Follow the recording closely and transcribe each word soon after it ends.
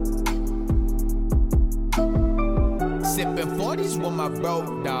Sipping 40s with my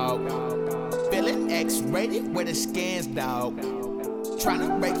bro, dog. Feeling X-rated with the scans, dog.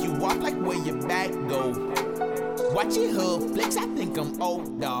 Tryna break you off like where your back go. Watching hood flicks, I think I'm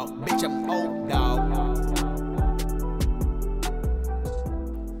old, dog. Bitch, I'm old, dog.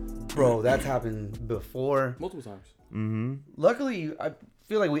 Bro, that's happened before. Multiple times. Mm-hmm. Luckily, I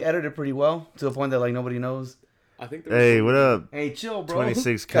feel like we edited pretty well to the point that like nobody knows. I think. Hey, what up? Hey, chill, bro.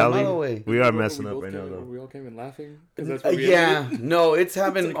 26 Calm Cali. out away. We are Remember messing we up both right now, came- though. We all came in laughing. 'Cause that's what we Yeah, edited? no, it's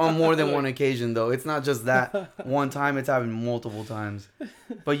happened on more than one occasion though. It's not just that one time; it's happened multiple times.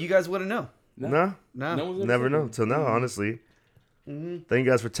 But you guys wouldn't know. No, No. No one's ever never said know that. till now, honestly. Mm-hmm. Thank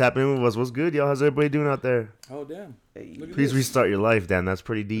you guys for tapping in with us. What's good, y'all? How's everybody doing out there? Oh damn! Look at Please this. restart your life, Dan. That's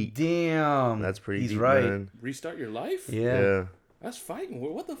pretty deep. Damn, That's pretty He's deep, right. man. Restart your life. Yeah. That's fighting.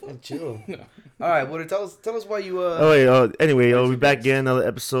 What the fuck? Chill. All right, well, tell us why you Oh wait. Anyway, Thanks we for back guys. again. Another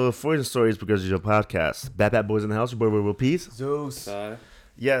episode of Fortune Stories because of your podcast. Bad Boys in the house. Your boy Will Peace. Zeus.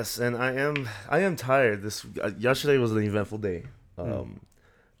 Yes, and I am tired. This yesterday was an eventful day.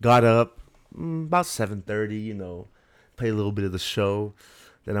 Got up about 7:30. You know, played a little bit of the show.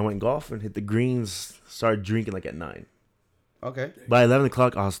 Then I went golf and hit the greens. Started drinking like at 9. Okay. By 11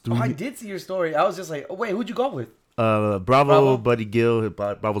 o'clock, I was through. Oh, I did see your story. I was just like, oh wait, who'd you golf with? Bravo, Bravo? Buddy Gill,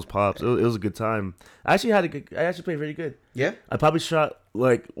 Bravo's pops. It was a good time. I actually played really good. Yeah. I probably shot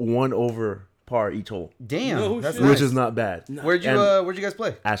like 1 over par each hole, Damn, No that's shit. nice. which is not bad. Where'd you guys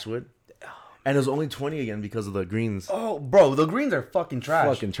play? Ashwood, and it was only 20 again because of the greens. Oh, bro, the greens are fucking trash.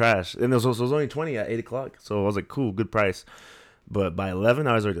 Fucking trash. And it was only 20 at 8 o'clock, so I was like, cool, good price. But by 11,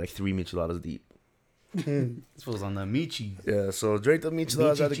 I was already like 3 micheladas deep. This was on the Michi. Yeah, so drank the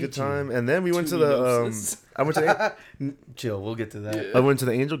micheladas, had a good Michi. time, and then we went to Two the mimosas. I went to the, Chill, we'll get to that. I went to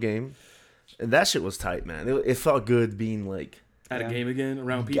the Angel game, and that shit was tight, man. It felt good being like At Yeah. a game again,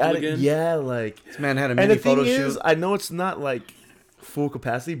 around people at it- again. yeah, like. This man had a And mini the thing photo is, shoot. I know it's not like full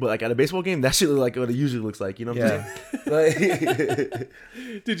capacity, but like at a baseball game, that shit look like what it usually looks like. You know what Yeah. I'm saying? Like,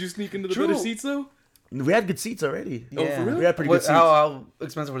 Did you sneak into the True. better seats though? we had good seats already. Oh, for real? We had pretty What- good seats. How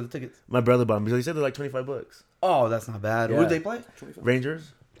expensive were the tickets? My brother bought them because he said they're like $25. Oh, that's not bad. Yeah. Who'd they play?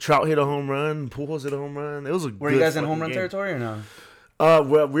 Rangers. Trout hit a home run. Pujols hit a home run. It was a Were good you guys in fucking home run game. territory or no?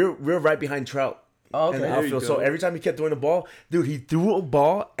 Well, we're right behind Trout. Oh, In the okay. There you outfield. So go. every time he kept throwing the ball, dude, he threw a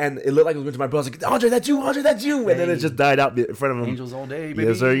ball and it looked like it was going to my brother. I was like, Andre, that's you, Andre, that's you. And then it just died out in front of him. Angels all day, baby.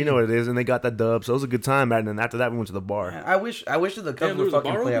 Yes, sir. You know what it is. And they got that dub. So it was a good time. And then after that, we went to the bar. I wish that the Cubs Damn, there would was a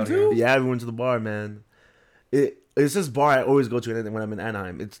fucking bar play open out too? here. Yeah, we went to the bar, man. It's this bar I always go to when I'm in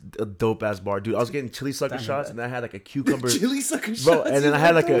Anaheim. It's a dope ass bar, dude. I was getting chili sucker Damn, shots, man. and I had like a cucumber, Chili sucker shots. bro. And then I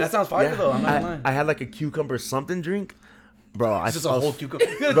had like a That sounds fire, though, I'm not gonna lie. I had like a cucumber something drink, bro. I It's just a was- whole cucumber.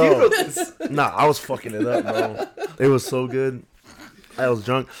 bro. Nah, I was fucking it up, bro. It was so good. I was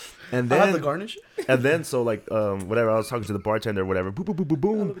drunk, and I have the then garnish. and then so like whatever. I was talking to the bartender, or whatever. Boom, boom, boom, boom, I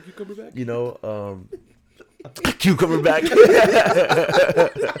boom. love a cucumber back. You know, cucumber back.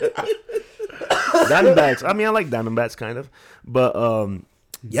 Diamondbacks. I mean, I like Diamondbacks kind of, but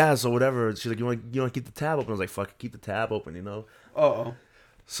yeah. So whatever. She's like, you want to keep the tab open? I was like, fuck, it, keep the tab open, you know. Oh,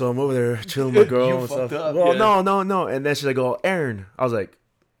 So I'm over there chilling with my girl You and fucked stuff. up. Well, Yeah. no. And then she's like, oh, Aaron. I was like,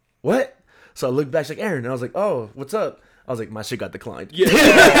 what? So I looked back. She's like, Aaron. And I was like, oh, what's up? I was like, my shit got declined. Yeah,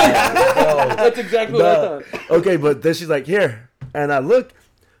 that's exactly what I Nah. thought. Okay, but then she's like, here. And I look,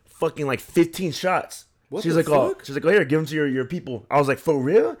 fucking like 15 shots. What she's the like, oh, fuck? she's like, oh, here, give them to your people. I was like, for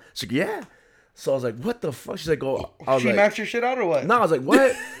real? She's like, yeah. So I was like, what the fuck? She's like, oh, I was she like, maxed your shit out or what? no, I was like,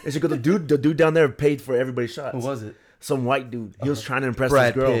 what? And she goes, the dude down there paid for everybody's shots. Who was it? Some white dude. He was trying to impress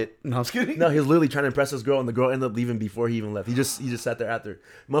Brad this girl. Pitt. No, I'm just kidding. No, he was literally trying to impress this girl, and the girl ended up leaving before he even left. He just sat there after.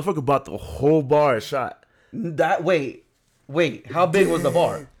 Motherfucker bought the whole bar a shot. Wait. How big was the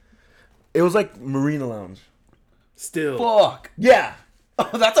bar? It was like Marina Lounge. Still, Fuck. Yeah.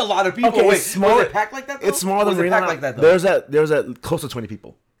 Oh, that's a lot of people. Okay, Wait, it's smaller. was it packed like that? Though? It's smaller was than it Marina packed Lounge. like that though? There's at close to 20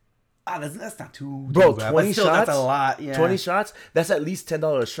 people. Ah, that's not too. Bro, too bad, 20 but still, shots? That's a lot. Yeah. 20 shots? That's at least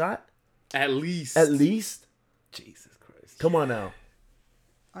 $10 a shot? at least. At least? Jesus Christ. Come on now.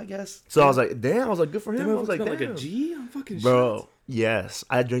 I guess. So I was like, damn. I was like, good for him. Damn, I was like, like damn. a G. I'm fucking Bro, yes.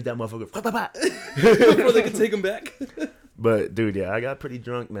 I drank that motherfucker. before they could take him back. But, dude, yeah, I got pretty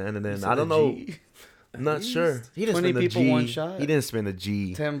drunk, man. And then, said I don't a know. G? I'm not sure. He didn't 20 spend a people, G. one shot? He didn't spend a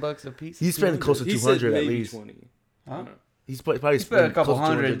G. $10 a piece. He spent close to He 200 said at maybe least. 20. Huh? He's probably He spent a couple close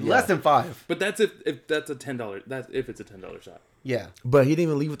to hundred, 200, less yeah. than 5. But that's if that's a $10. That's if it's a $10 shot. Yeah. But he didn't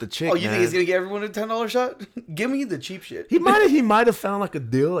even leave with the chick. Oh, you man. think he's gonna get everyone a $10 shot? Give me the cheap shit. He might have found like a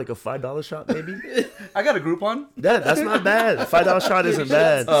deal, like a $5 shot maybe. I got a Groupon. That's not bad. A $5 shot isn't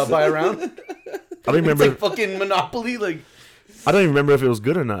bad. Buy a round. I don't It's remember. like fucking Monopoly. Like, I don't even remember if it was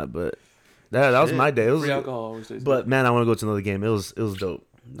good or not. But That was Shit. my day. It was, Free alcohol always tastes but man, I want to go to another game. It was dope.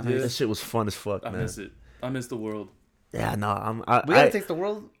 Yeah. That shit was fun as fuck, I man. miss it. I miss the world. Yeah, no, We gotta taste the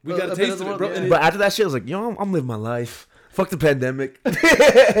world. We gotta a bit taste of the it, world, bro, yeah. and But after that shit, I was like, yo, I'm living my life. Fuck the pandemic. I'm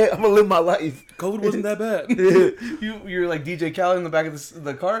gonna live my life. COVID wasn't that bad. You're like DJ Khaled in the back of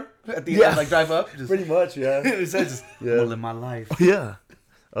the car at the Yeah. end, like drive up. Just, Pretty much, yeah. it says, just, Yeah. I'm gonna live my life. Yeah.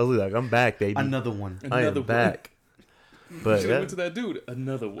 I was like, I'm back, baby. Another one. I Another am back. But Should have yeah. went to that dude.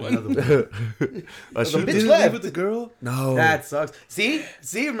 Another one. I should bitch Did you left. leave with the girl? No. That sucks. See,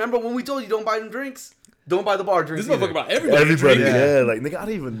 remember when we told you don't buy them drinks? Don't buy the bar drinks. This motherfucker either. about everybody. Everybody, drinking. yeah. Like, nigga, I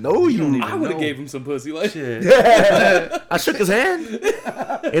don't even know you. don't even I would have know. gave him some pussy. Like, Shit. I shook his hand.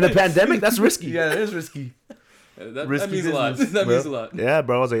 In a pandemic, that's risky. Yeah, that is risky. that Risky means a lot. business, That bro. means a lot. Yeah,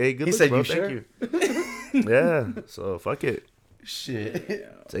 bro. I was like, hey, good He looks, said, bro. "You Thank you." Yeah. So, fuck it.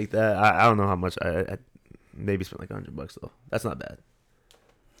 Shit. Take that. I don't know how much. I maybe spent like $100 though. That's not bad.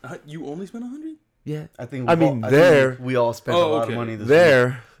 You only spent 100? Yeah. I think. I mean, think there- we all spent Oh, a lot okay. of money this week.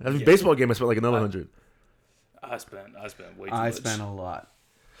 There. I mean, Yeah. baseball game, I spent like another 100. I spent way too I much. spent a lot.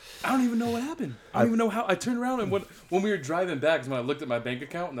 I don't even know what happened. I don't even know how. I turned around and when we were driving back is when I looked at my bank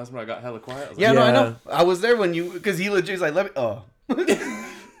account and that's when I got hella quiet. I was Yeah, like, no, I Yeah. know. I was there when you, because he legit was like, let me. Oh.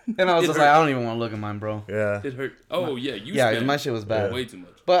 And I was It just hurt. like, I don't even want to look at mine, bro. Yeah. it hurt. Oh yeah, you Yeah, spent my shit was bad. way too much.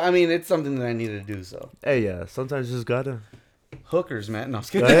 But I mean, it's something that I needed to do. So Hey, yeah. Sometimes you just gotta. hookers, man. No, I'm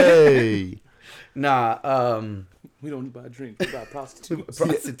just kidding. Hey. Nah, We don't buy drinks. We buy prostitutes.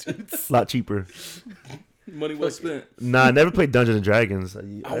 prostitutes. A lot cheaper. Money well spent. Nah, I never played Dungeons and Dragons. I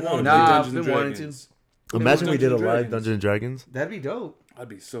want to Nah, play I've Dungeons been and wanting Dragons. Imagine we did a Dungeons and live Dragons. Dungeons and Dragons. That'd be dope. I'd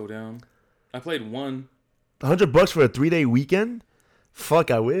be so down. I played one. $100 for a 3-day weekend?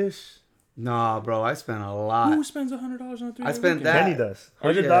 Fuck, I wish. Nah, bro, I spent a Who lot. spends $100 on a 3-day I spent weekend? that. Penny does.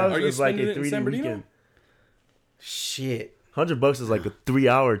 Are you- $100 are you is like spending a it in 3-day San Bernardino? weekend. Shit. $100 is like a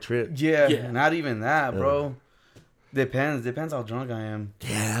 3-hour trip. Yeah, Yeah. not even that, bro. Depends how drunk I am.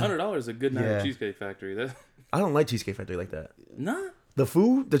 Yeah. $100 is a good night Yeah. at Cheesecake Factory. That I don't like Cheesecake Factory like that. nah. The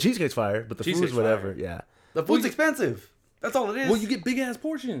food, the cheesecake's fire, but the food's Cheesecake's whatever. fire. Yeah. The food's expensive. That's all it is. Well, you get big ass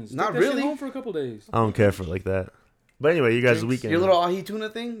portions. Not Take that shit really. home for a couple days. I don't care for it like that. But anyway, you guys' Drinks. weekend. Your little ahi tuna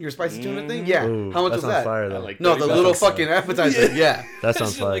thing, your spicy tuna thing. Yeah. Ooh, How much that was sounds that? fire I though. like No, the $30. little fucking appetizer. Yeah. That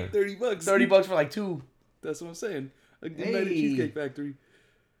sounds shit fire. like $30. $30 for like two. That's what I'm saying. A good night at Hey. Cheesecake Factory.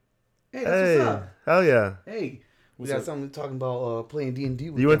 Hey, that's Hey, what's up. hell yeah! Hey, we What's got up? something talking about playing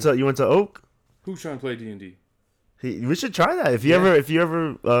D&D. With You went to Oak. Who's trying to play D&D? We should try that. If you ever,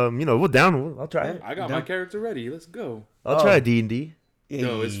 we're down. I'll try it. I got Done. my character ready. Let's go. I'll Oh. try D&D.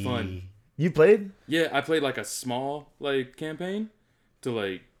 No, it's fun. You played? Yeah, I played like a small campaign to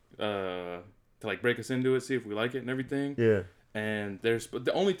break us into it, see if we like it and everything. Yeah. And but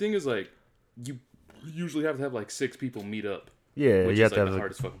the only thing is like you usually have to have like 6 people meet up, Yeah, which you is have to like have. the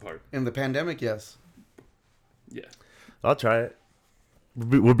hardest fucking part. In the pandemic, yes. Yeah, I'll try it.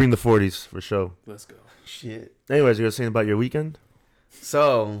 We'll bring the 40s for sure. let's go. Shit. Anyways, you were saying about your weekend?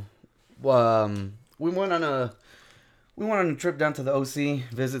 So, we went on a trip down to the OC,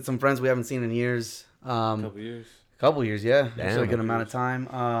 visit some friends we haven't seen in years. Couple years. Couple years, yeah. Damn. Actually a good Couple amount of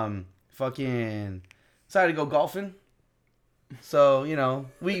time. Fucking decided to go golfing. So,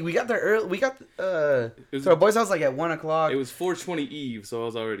 we got there early. We got to our boy's house like at 1:00. It was 420 Eve, so I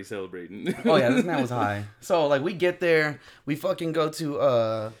was already celebrating. Oh yeah, this man was high. So like we get there, we fucking go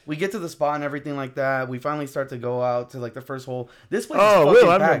to we get to the spot and everything like that. We finally start to go out to like the first hole. This place is Oh, fucking Will,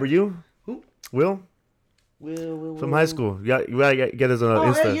 I packed. remember you. Who? Will Will from high school. You gotta get us on Oh,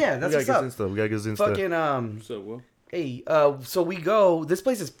 Insta. yeah, that's we gotta what's get up. his Insta. We gotta get his Insta. Fucking So well, hey, so we go. This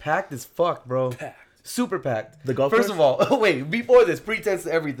place is packed as fuck, bro. packed. Super packed. The golf First course? of all, wait, before this, pretense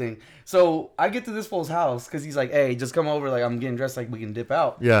to everything. So I get to this fool's house because he's like, hey, just come over. Like, I'm getting dressed. Like, we can dip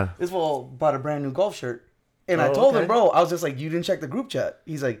out. Yeah. This fool bought a brand new golf shirt. And I Oh, told okay. him, bro, I was just like, you didn't check the group chat.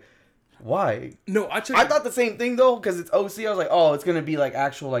 He's like, why? No, I checked. I thought the same thing, though, because it's OC. I was like, oh, it's going to be, like,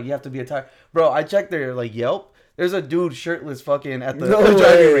 actual, like, you have to be a tire. Bro, I checked their, like, Yelp. There's a dude shirtless fucking at the No driving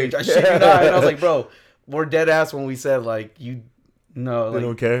way. range. I shit you not. And I was like, bro, we're dead ass when we said, like, you... No, They like,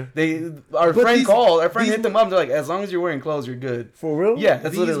 don't care. Our But friend these- called. Our friend these hit them up. They're like, as long as you're wearing clothes, you're good. For real? Yeah, that's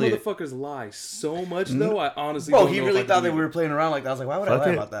These literally it. motherfuckers lie so much, though. I honestly Bro, don't he know really if I thought can that we believe were playing around like that. I was like, why would Fuck I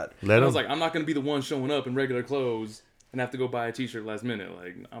lie it. about that? Let I him. was like, I'm not gonna be the one showing up in regular clothes and have to go buy a T-shirt last minute.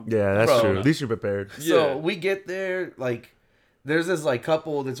 Like, Yeah, that's Bro. true. At least you're prepared. Yeah. So we get there, like, there's this like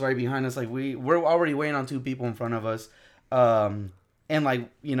couple that's right behind us. Like we're already waiting on 2 people in front of us, and like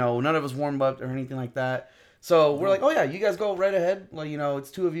none of us warmed up or anything like that. So we're like, oh yeah, you guys go right ahead. Like it's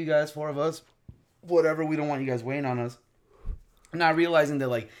 2 of you guys, 4 of us, whatever. We don't want you guys waiting on us. Not realizing that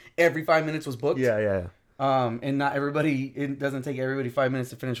like every 5 minutes was booked. Yeah, yeah. And not everybody, it doesn't take everybody 5 minutes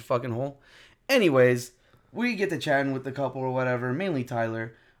to finish a fucking hole. Anyways, we get to chatting with the couple or whatever, mainly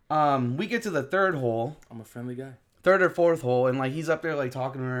Tyler. We get to the third hole. I'm a friendly guy. Third or fourth hole, and like he's up there like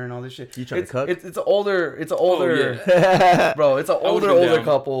talking to her and all this shit. You trying to cuck? It's an older, yeah. bro. It's an would've been older down.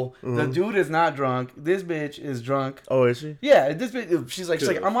 couple. The dude is not drunk. This bitch is drunk. Oh, is she? Yeah, this bitch. She's like,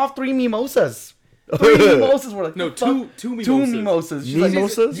 Good. I'm off 3 mimosas. 3 mimosas. We're like, No, "The fuck?" two mimosas. 2 mimosas. She's like,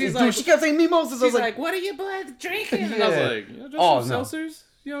 Mimosas? Dude, like- she kept saying mimosas. I was She's like, what are you boys drinking? And Yeah. I was like, just Oh, some no. seltzers.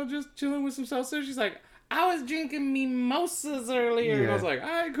 Just chilling with some seltzers. She's like, I was drinking mimosas earlier. And I was Yeah. like, all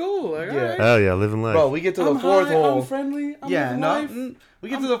right, cool. Like, Yeah. all right. Hell yeah, living life. bro, we get to the I'm fourth high, hole. I'm friendly. I'm Yeah, living no. life. We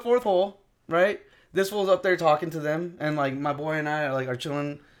get to the fourth hole, right? This fool's up there talking to them, and like my boy and I are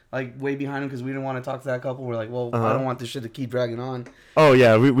chilling like way behind him because we didn't want to talk to that couple. We're like, well, I don't want this shit to keep dragging on. Oh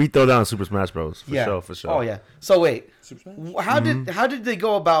yeah, we throw down Super Smash Bros. For Yeah, sure, for sure. Oh yeah. So wait, Super Smash? how did they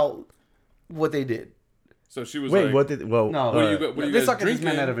go about what they did? So she was Wait, like, what did? Well, No. what are you, what are you They guys sucked this drinking?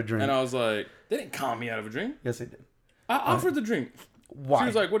 man out of a drink. And I was like, they didn't call me out of a drink. Yes, they did. I offered the drink. Why? She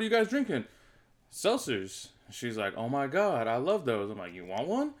was like, what are you guys drinking? Seltzers. She's like, oh my God, I love those. I'm like, you want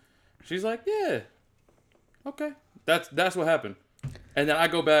one? She's like, yeah. Okay. That's what happened. And then I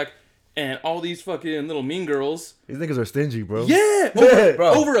go back and all these fucking little mean girls. these niggas are stingy, bro. Yeah.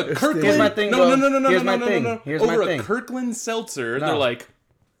 Bro, Over a Kirkland. here's my thing, no, bro. no. Here's my no, thing. no, no. Here's Over my a thing. Kirkland seltzer. No. They're like,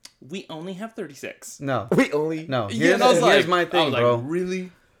 we only have 36. No, We only. no. Yeah, Here's, and I was here's like, my I thing, was like, bro.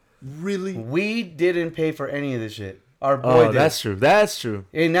 really? Really? We didn't pay for any of this shit. Our boy Oh, did. that's true. That's true.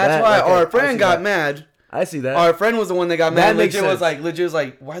 And that's That- why okay, our I friend see got that. mad. I see that. Our friend was the one that got That mad. makes Legit sense. was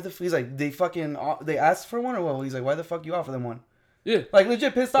like, why the? He's like, they fucking, they asked for one or what? He's like, why the fuck you offer them one? Yeah. Like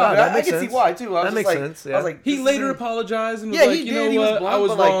legit pissed off. Nah, that I makes can see sense. why too. I was That just makes like, sense, I yeah. was like, He this later isn't- apologized and was Yeah, like, he you did. know He was what? blunt, I was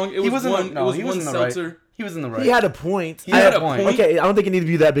but, like, wrong. It he was wasn't one. the- no, it was he one wasn't the right. seltzer. He was in the right. He had a point. He had a point. Okay, I don't think it needed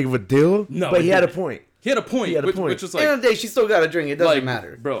to be that big of a deal. No, but he it had a didn't. point. He had a point. He had a which, point. which was At the end like, of the day, she still got a drink. It doesn't like,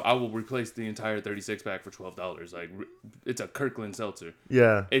 matter. bro. I will replace the entire 36 pack for $12. Like, it's a Kirkland seltzer.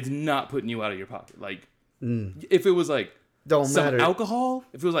 Yeah. It's not putting you out of your pocket. Like, if it was like Don't some matter. alcohol,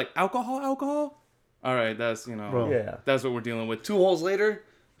 if it was like alcohol. All right, that's Bro. Yeah. that's what we're dealing with. 2 holes later,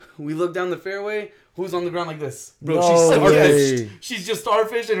 we look down the fairway. Who's on the ground like this? Bro, No she's way. starfish. She's just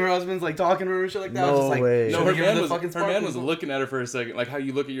starfish, and her husband's like talking to her and shit like that. I was No just like, way. No, should her we give man the was fucking her man was sparkles? looking at her for a second, like how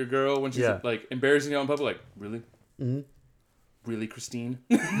you look at your girl when she's Yeah. like embarrassing you out in public. Like, really, really, Christine?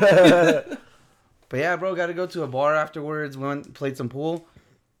 But yeah, bro, got to go to a bar afterwards. Went played some pool.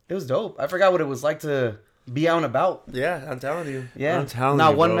 It was dope. I forgot what it was like to be out and about. Yeah, I'm telling you. Yeah, I'm telling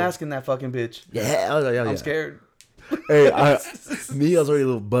not you, one bro. mask in that fucking bitch. Yeah, I was like, I'm scared. Hey, I was already a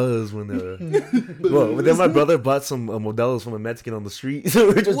little buzzed when well, but then my brother bought some Modelos from a Mexican on the street. So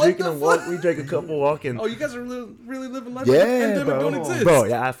we were just What drinking the them. We drank a couple walking. Oh, you guys are really living life. Like the yeah, pandemic bro. don't exist. Bro,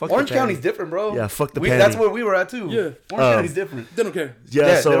 yeah, I fucked Orange the pan. County's different, bro. Yeah, fuck the That's panty. where we were at too. Yeah. Orange County's different. They don't care. Yeah,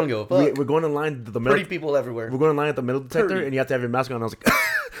 Yeah, so they don't give a fuck. we're going in line to the metal. Pretty people everywhere. We're going in line at the metal detector, Pretty. and you have to have your mask on. And I was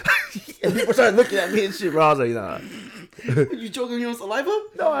like, and people started looking at me and shit, bro. I was like, nah. You choking your own saliva?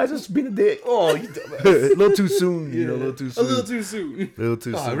 No, I just being a dick. Oh, you dumbass. A little too soon, you know, a little too A soon. little too soon. A little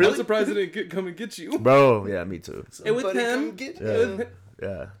too soon. really? I'm surprised they didn't come and get you. Bro, yeah, me too. And with Somebody come him, get Yeah. you.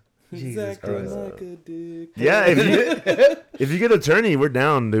 Yeah. he's Jesus acting Christ. like a dick. Yeah, if you get a tourney, we're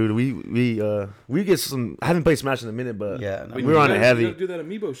down, dude. We get some. I haven't played Smash in a minute, but Yeah, no. Wait, we're you on a gotta- heavy. You gotta do that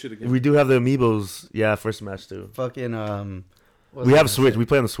amiibo shit again. We do have the amiibos. Yeah, for Smash too. Fucking what was We I have gonna Switch. say? We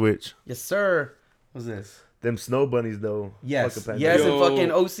play on the Switch. Yes, sir. What's this? Them snow bunnies though. Yes, Fucking yes, pandemic. Yo.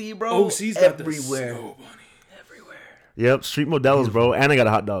 and fucking OC, bro. OC's got the everywhere. snow bunny. Yep, street Modelos, bro. And I got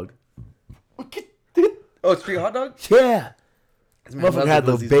a hot dog. Oh, it's free hot dog. Yeah, Man, motherfucker had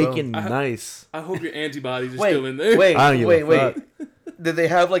the Buzzies, bro. bacon. Nice. I hope your antibodies are Wait, still in there. wait, I don't give a wait. fuck. Did they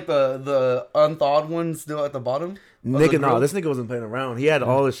have like the unthawed ones still at the bottom? of the Nigga, no, grill? this nigga wasn't playing around. He had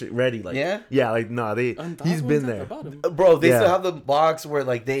all this shit ready. Like, Yeah? like nah, Unthawed he's ones been at there. the bottom. Bro, they Yeah. still have the box where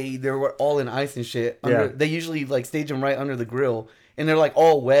like they were all in ice and shit. Under, Yeah. They usually like stage them right under the grill, and they're like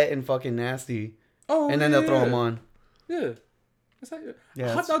all wet and fucking nasty. Oh, And then they'll throw them on. Yeah. That's how Yeah,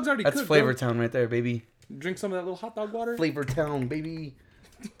 hot that's- dogs already That's cooked. Flavor bro. Town right there, baby. Drink some of that little hot dog water. Flavor Town, baby.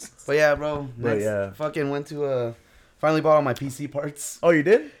 But yeah, bro. But yeah. Fucking went to finally bought all my PC parts. Oh, you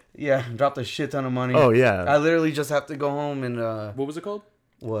did? Yeah, dropped a shit ton of money. Oh yeah. I literally just have to go home and What was it called?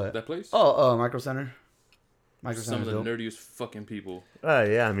 what? That place? Micro Center. Micro Some of Center's the dope. nerdiest fucking people.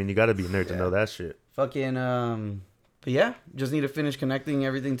 Yeah. I mean, you gotta be a nerd to Yeah. know that shit. Fucking but yeah, just need to finish connecting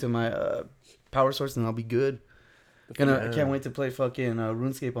everything to my power source and I'll be good. I can't wait to play fucking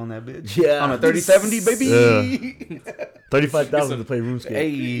RuneScape on that bitch. Yeah. On a 3070, baby. $35,000 to play RuneScape.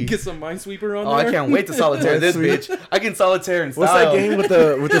 Hey. Get some Minesweeper on Oh, there. I can't wait to solitaire this Sweet. bitch. I can solitaire in style. What's that game with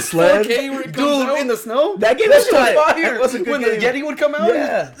the sled? 4K where it comes Dude, out? in the snow? That game That was shit was tight. fire. That was a good when game. the Yeti would come out,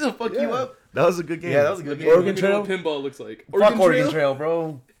 Yeah. it'll fuck you up. That was a good game. Yeah, that was a good game. Let Oregon me know what Trail? pinball looks like. Fuck Oregon Trail,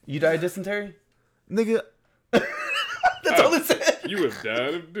 bro. You died of dysentery? Nigga, That's all it said. You have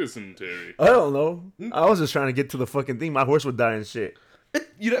died of dysentery. I don't know. I was just trying to get to the fucking thing. My horse would die and shit.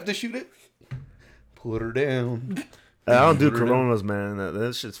 You'd have to shoot it. Put her down. I don't do Coronas, man.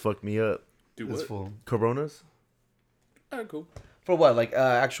 That shit's fucked me up. Do It's what? full. Coronas? Alright, cool. For what? Like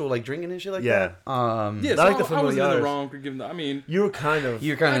actual like drinking and shit like Yeah. that? Yeah, Not so like the I wasn't in the familiares. wrong for giving that. I mean, You were kind of.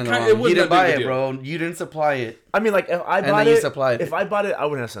 You're kind of in the kinda- wrong. it wasn't You didn't that buy big it, a bro. You didn't supply it. I mean, like, if I And bought then you it, supplied it. if I bought it, I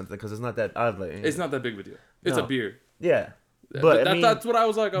wouldn't have something because it's not that. I'd like. it's not that big of a deal. It's No. a beer. Yeah, But but I mean, that's what I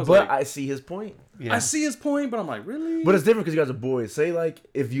was like. I was but like, I see his point. Yeah. I see his point, but I'm like, really? But it's different because you guys are boys. Say like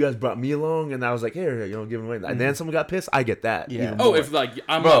if you guys brought me along and I was like, here, give him away, and then someone got pissed, I get that. Yeah. even oh, more. if like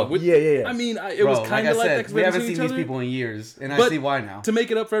I'm Bro, not with, yeah. I mean, it Bro, was kind of I like said, that 'cause we haven't seen seen each these other. people in years, and I But see why now. To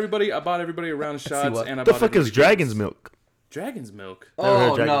make it up for everybody, I bought everybody a round of shots, what? and I the bought fuck is everybody Dragon's drinks. milk? Dragon's milk. Never heard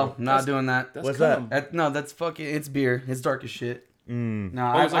Oh Dragon no, Milk. not doing that. That's What's cum. No, that's fucking. It's beer. It's dark as shit.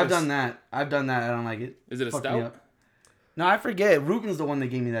 No, it's like I've done that. I've done that. I don't like it. Is it a Fucked me stout? up. No, I forget. Ruben's the one that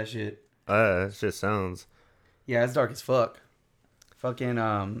gave me that shit. That shit sounds. Yeah, it's dark as fuck. Fucking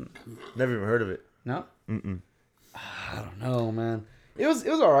Never even heard of it. no. I don't know, man. It was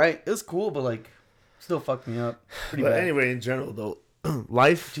all right. It was cool, but like, still fucked me up pretty But bad. anyway, in general though,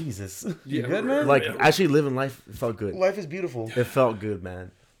 life, Jesus, Yeah, you good, man? like actually living life, felt good. Life is beautiful. It felt good,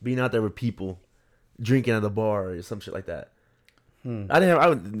 man. Being out there with people, drinking at the bar or some shit like that. I didn't. I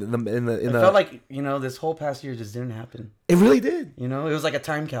would in the. It felt like this whole past year just didn't happen. It really did. It was like a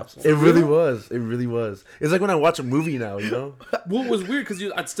time capsule. It really was. It really was. It's like when I watch a movie now, What was weird because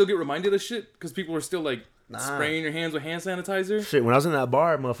I'd still get reminded of shit because people were still like spraying your hands with hand sanitizer. Shit, when I was in that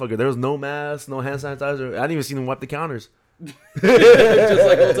bar, motherfucker, there was no mask, no hand sanitizer. I didn't even see them wipe the counters. Just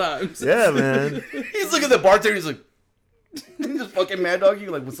like old times. Yeah, man. He's looking at the bartender. He's like, just fucking mad dog.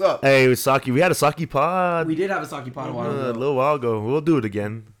 You like, what's up? Hey, with sake, we had a sake pod We did have a sake pot a while a ago. little while ago. We'll do it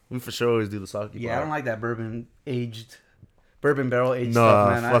again. We for sure always do the sake pod. Yeah, I don't like that bourbon barrel aged No,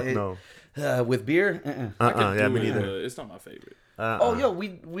 stuff, man. fuck no. With beer. I could Yeah, do me it, neither. but it's not my favorite. Oh, yo,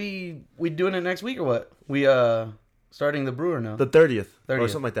 we doing it next week or what? We starting the brewer now. The 30th or 30th.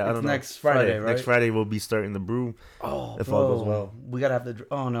 something like that. I It's don't know. next Friday, right? Next Friday we'll be starting the brew. Oh, if all goes well. we gotta have the.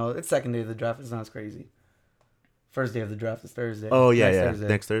 Oh no, it's second day of the draft. It's not as crazy. First day of the draft is Thursday. Oh yeah, Next yeah. Thursday.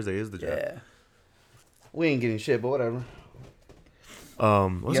 Next Thursday is the draft. Yeah. We ain't getting shit, but whatever.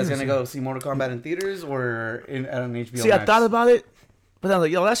 You You guys gonna go see Mortal Kombat in theaters or at an HBO? See, Max? I thought about it, but then I was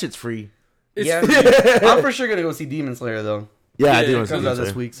like, yo, that shit's free. It's Yeah, free. I'm for sure gonna go see Demon Slayer though. Yeah, I Yeah, do it want to Comes see out that.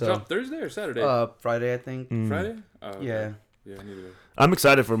 this week, so Drop Thursday or Saturday? Friday I think. Friday? Oh, okay. Yeah. Yeah, I need to go. I'm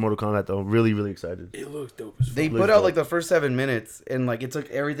excited for Mortal Kombat though. Really, really excited. It looks dope as fuck. They Looks put out dope. like the first 7 minutes, and like it took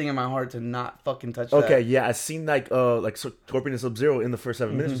everything in my heart to not fucking touch that. Okay, yeah, I seen like Scorpion and Sub-Zero in the first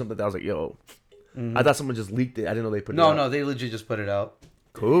 7 minutes or something. I was like, yo, I thought someone just leaked it. I didn't know they put it out. No, they legit just put it out.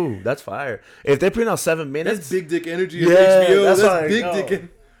 Cool, that's fire. If they're putting out 7 minutes, That's big dick energy Yeah, of HBO. that's That's, what I big know. dick.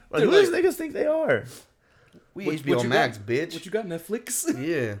 like, who They're these niggas think they are? We What HBO you Max, got? bitch. What you got, Netflix?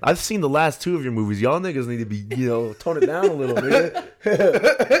 Yeah. I've seen the last 2 of your movies. Y'all niggas need to be, tone it down a little, nigga.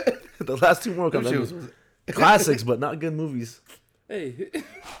 The last 2 more Them shit comes was- classics, but not good movies. Hey.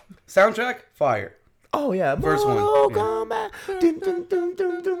 Soundtrack, fire. Oh yeah, First one. Mortal Yeah. Kombat. Dun, dun, dun,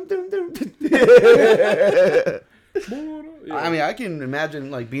 dun, dun, dun, dun, dun. Yeah. I mean, I can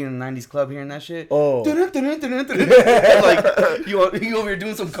imagine like being in a '90s club hearing that shit. Oh. Like you over here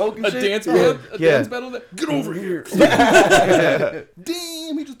doing some coke and a shit. dance battle? A Yeah. dance battle? Get over here.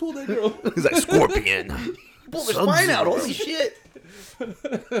 Damn, he just pulled that girl. He's like Scorpion. Pull the spine out. Holy shit.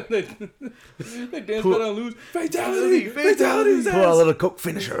 they dance battle and lose. Fatality! Fatality! Pull out a little coke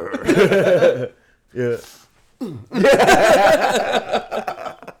finisher. Yeah.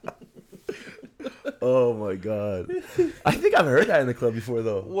 Oh my god. I think I've heard that in the club before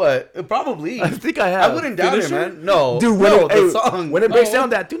though. What? Probably. I think I have. I wouldn't doubt it, Finisher? man. No, Dude, when no, it, the hey, song. when it breaks Oh. down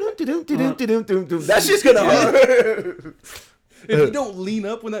that that shit's gonna hurt. If you don't lean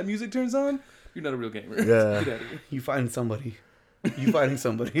up when that music turns on, you're not a real gamer. Yeah. Get out of here. You find somebody. You fighting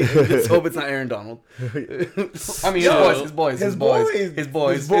somebody. Let's hope it's not Aaron Donald. I mean, his boys His boys. His boys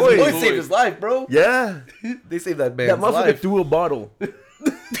His boys. saved his life, bro. Yeah. They saved that That man's motherfucker life. threw a bottle.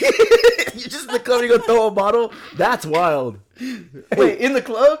 You just in the club, you gonna throw a bottle? That's wild. Wait, in the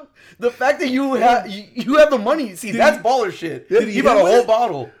club, the fact that you have the money, see, that's baller shit. Did he You bought hit a with whole it?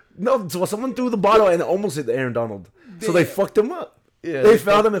 bottle. No, so someone threw the bottle and it almost hit Aaron Donald. So they fucked him up. Yeah, They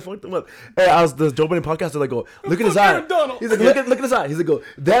found him and fucked him up. Hey, I was the Joe Budden podcast. They're like, "Go look at his eye." Aaron Donald. He's like, "Look at his eye." He's like, "Go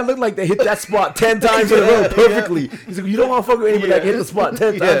that looked like they hit that spot 10 times in a row perfectly." He's like, "You don't want to fuck with anybody that hit the spot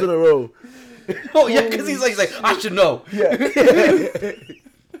 10 times in a row." Oh yeah, because he's like, I should know.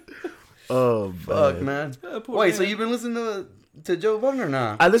 Oh, Fuck, man. poor Wait, man. so you've been listening to Joe Budden or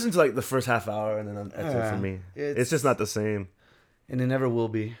not? I listened to like the first half hour and then that's it for me. It's- It's just not the same. And it never will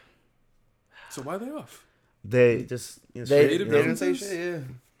be. So why are they off? They just They Creative didn't say differences? shit. Yeah.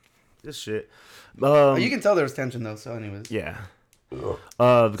 just shit. You can tell there was tension though. So, anyways, Yeah. We It's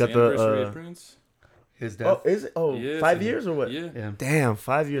got the anniversary of the. Prince. his Oh, death. is it? Oh, Yeah, 5 it's- years or what? Yeah. Yeah. Damn,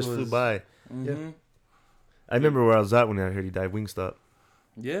 5 years It flew was- by. Mm-hmm. I remember where I was at when I heard he died. Wingstop.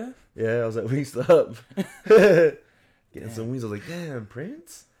 Yeah. Yeah, I was at Wingstop. Getting some wings. I was like, damn,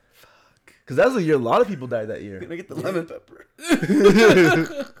 Prince? Fuck. Because that was the year a lot of people died that year. Gonna get the lemon pepper.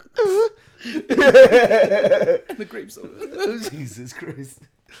 The grape soda. Jesus Christ.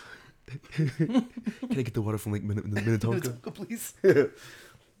 Can I get the water from Lake Minnetonka? Please.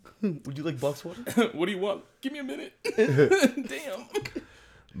 Would you like box water? What do you want? Give me a minute. Damn.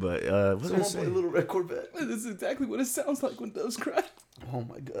 But, what did I Someone say? play Little Red Corvette. This is exactly what it sounds like when doves cry. Oh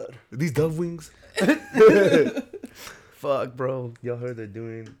my god. These dove wings? Fuck, bro. Y'all heard they're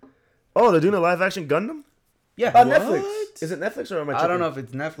doing... Oh, they're doing a live action Gundam? Yeah. On Netflix. Is it Netflix or am I I don't tripping? know if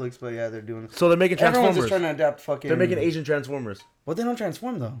it's Netflix, but yeah, they're doing. So they're making Everyone's Transformers. just trying to adapt fucking. They're making Asian Transformers. Well, they don't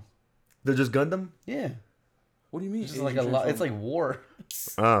transform though. They're just Gundam? Yeah. What do you mean? It's just like a lot. It's like war.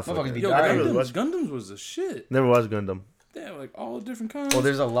 Ah, fuck Motherfuckers it. be Yo, dying. Gundams was the shit. Never watched Gundam. Damn, like all the different kinds. Well,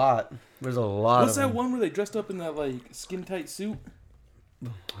 there's a lot. There's a lot. What's of that them. one where they dressed up in that like skin tight suit?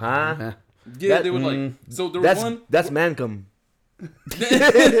 Huh? Yeah. Yeah, That- they would like. mm, So there was one. That's Mancom.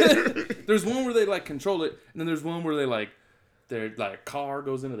 There's one where they like control it, and then there's one where they like, their like a car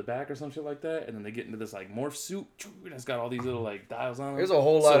goes into the back or some shit like that, and then they get into this like morph suit, and it's got all these little like dials on it. There's a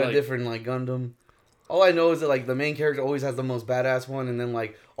whole So, lot of like, different like Gundam. All I know is that like the main character always has the most badass one, and then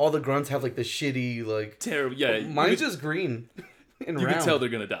like all the grunts have like the shitty like. terrible. Yeah, Mine's you, just green. And you round. can tell they're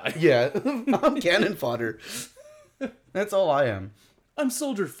gonna die. Yeah, I'm cannon fodder. That's all I am. I'm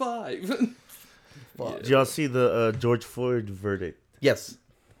Soldier 5. Fuck. Did y'all see the George Floyd verdict? Yes.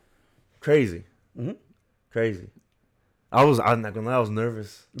 Crazy. Mhm. Crazy. I'm not gonna lie, I was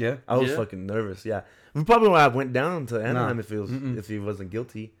nervous. Yeah. I was Yeah? fucking nervous. Yeah. Probably when I went down to Anaheim Nah. if he wasn't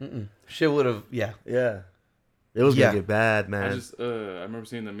guilty. Shit would have. Yeah. Yeah. It was Yeah. gonna get bad, man. I remember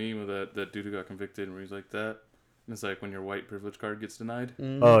seeing the meme of that dude who got convicted, where he's like that. And it's like when your white privilege card gets denied.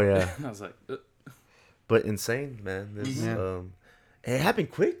 Oh yeah. And I was like, But insane, man. This Yeah. it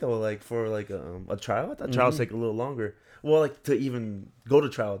happened quick though, like for like a trial. I thought trials take a little longer. Well, like to even go to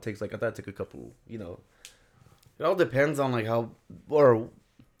trial it takes like I thought it took a couple, It all depends on like how or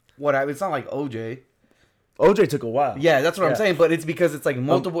what. It's not like OJ. OJ took a while. Yeah, that's what I'm Yeah. saying. But it's because it's like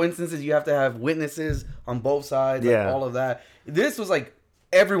multiple instances. You have to have witnesses on both sides. Like, Yeah. all of that. This was like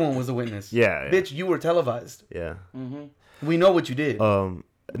everyone was a witness. Yeah, yeah. Bitch, you were televised. Yeah. We know what you did.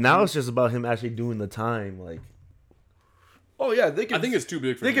 Now it's just about him actually doing the time. Like oh yeah, they could. I think it's too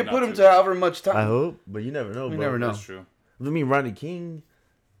big for they him could not put him to however much time. I hope, but you never know. We bro. never know. That's true. I mean, Rodney King,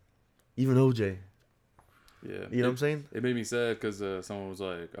 even OJ. Yeah. You know what I'm saying? It made me sad because someone was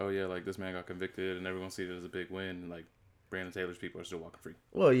like, "Oh yeah, like this man got convicted, and everyone sees it as a big win, and like Brandon Taylor's people are still walking free."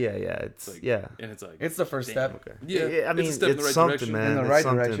 Well, yeah. It's Like, yeah. and it's like, It's the first damn. step. Okay. Yeah, I mean, it's a step in the right something, direction. man. In the It's right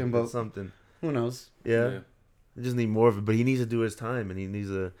something. direction, but- It's something. Who knows? Yeah. They just need more of it, but he needs to do his time, and he needs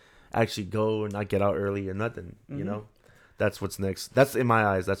to actually go and not get out early or nothing. You know, that's what's next. That's in my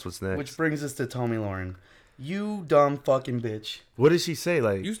eyes. That's what's next. Which brings us to Tommy Lauren. You dumb fucking bitch. What did she say?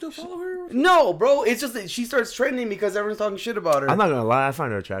 Like, You still follow her? No, bro. It's just that she starts trending because everyone's talking shit about her. I'm not gonna lie, I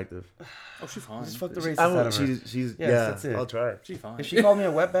find her attractive. Oh, she's fine. Just fuck the racist I out don't, of her. she's Yes, yeah. that's it. I'll try. She's fine. If she called me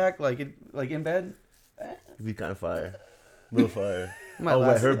a wetback, like in bed, It'd be kind of fire. Little fire. I might I'll wet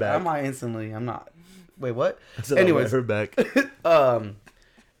last- her back. I might instantly. I'm not. Wait, what? I said I'll Anyways, wet her back.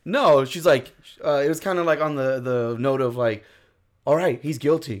 no, she's like, it was kind of like on the note of like, all right, he's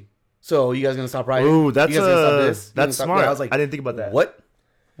guilty. So you guys gonna stop writing? Ooh, that's you guys gonna stop this? You gonna that's stop-" smart. Yeah, I was like, I didn't think about that. What?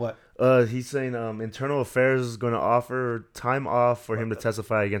 What? He's saying Internal Affairs is going to offer time off for him to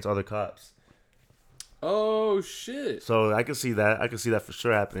testify against other cops. Oh shit! So I can see that. I can see that for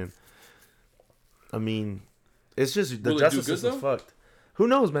sure happening. I mean, it's just the Will it do justice good, system's though? fucked. Who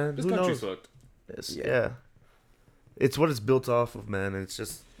knows, man? This Who country's knows? fucked. Yeah. It's what it's built off of, man. And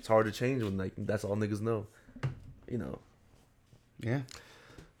it's hard to change when like that's all niggas know. Yeah.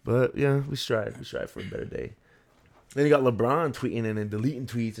 But yeah, we strive. We strive for a better day. Then you got LeBron tweeting and then deleting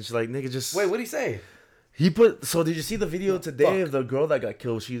tweets, and she's like, "Nigga, just Wait, what'd he say? So did you see the video today of the girl that got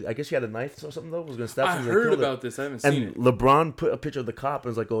killed? I guess she had a knife or something though. Was gonna stab I someone. heard about this. I haven't seen And it. LeBron put a picture of the cop and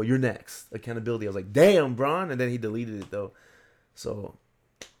was like, "Oh, you're next. Accountability." I was like, "Damn, Bron," and then he deleted it though. So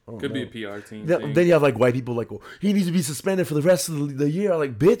I don't Could be know. a PR team. Then, thing. then you have like white people like, "Oh, he needs to be suspended for the rest of the year." I'm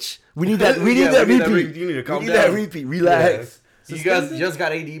like, "Bitch, we need that. We need Yeah, that we need that repeat. you need to calm we need down. that repeat. Relax." You guys just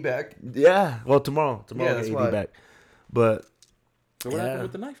got AD back. Yeah. Well, tomorrow Yeah, that's AD why. back. But So what Yeah. happened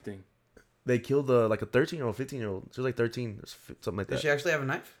with the knife thing? they killed like a 13-year-old, 15-year-old. She was like 13, or something like Does that. she actually have a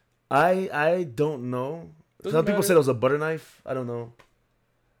knife? I don't know. Doesn't Some people matter. said it was a butter knife. I don't know.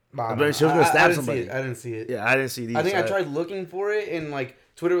 I bet she was gonna stab didn't somebody. See it. I didn't see it. Yeah, I didn't see these. I think I tried looking for it, and like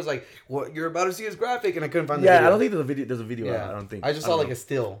Twitter was like, "What you're about to see is graphic," and I couldn't find the Yeah, video. I don't think there's a video. There's a video. Yeah, I don't think. I just saw like a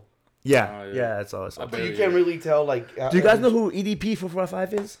still. Yeah, Oh, yeah, yeah. that's all I saw. I But bet. you can't really tell. Like, Do you guys know who EDP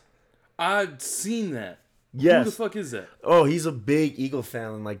 445 is? I've seen that. Who Yes. the fuck is that? Oh, he's a big Eagle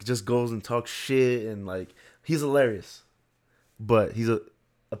fan and like just goes and talks shit and like he's hilarious, but he's a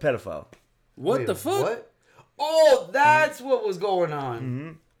pedophile. What Wait, the fuck? What? Oh, that's what was going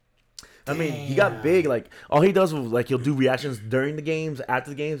on. I mean, he got big. Like all he does was like he'll do reactions during the games, after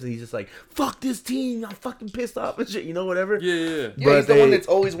the games, and he's just like, "Fuck this team, I'm fucking pissed off and shit," you know, whatever. Yeah, yeah, yeah. Yeah, But he's the they- one that's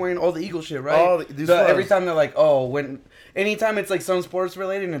always wearing all the Eagle shit, right? All the- these Every fucks. time they're like, anytime it's like some sports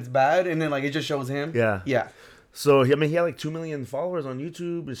related and it's bad, and then like it just shows him. Yeah. Yeah. So he had like 2 million followers on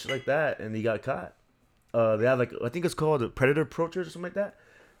YouTube and shit like that, and he got caught. They have like I think it's called a Predator Approacher or something like that.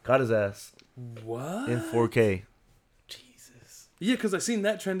 Caught his ass What? in 4K. Jesus. Yeah, because I seen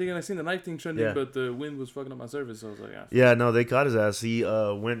that trending and I seen the knife thing trending, Yeah. but the wind was fucking up my service, so I was like, ah. Yeah, no, they caught his ass. He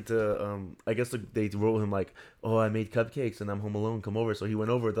went to I guess they wrote him like, "Oh, I made cupcakes and I'm home alone. Come over." So he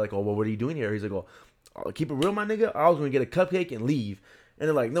went over. They're like, "Oh, well, what are you doing here?" He's like, "Oh, keep it real, my nigga. I was gonna get a cupcake and leave." And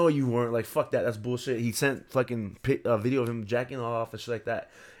they're like, "No, you weren't." Like, fuck that. That's bullshit. He sent fucking video of him jacking off and shit like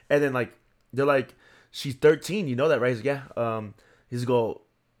that. And then like they're like, "She's 13. You know that, right?" He's like, "Yeah." He's go,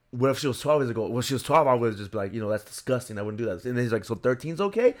 "What if she was 12?" He's like, "Well, if she was 12, I would just be like, that's disgusting. I wouldn't do that." And then he's like, "So 13's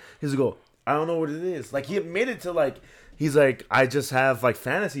okay?" He's go, "I don't know what it is." Like he admitted to like, he's like, "I just have like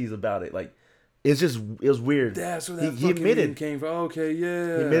fantasies about it." Like, it was weird. That's where that he fucking admitted. meme came from. Okay,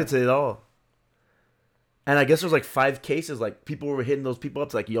 yeah. He admitted to it all. And I guess there's like 5 cases. Like people were hitting those people up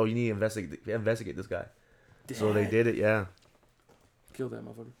to like, "Yo, you need to investigate this guy." So they did it. Yeah. Kill that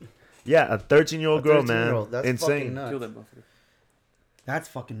motherfucker. Yeah, a 13-year-old girl, 13-year-old, man. that's fucking Insane. nuts. Kill that motherfucker. That's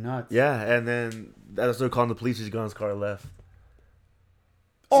fucking nuts. Yeah, and then that's they're calling the police. He's got in his car and left.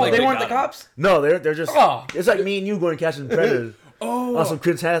 Oh, Like they they weren't the got him. cops? No, they're just. Oh. It's like me and you going catching predators. Oh, On some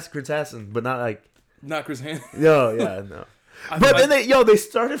Chris Hassan, but not like. not Chris Hansen. No, yeah, no. But then they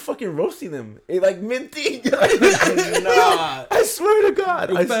started fucking roasting them. Like mid-thing. Nah. I swear to God.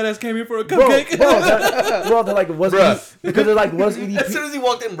 Your fat ass came here for a Bro, cupcake. they're like, what's Bruh. because they're like, what's As soon EDP? as he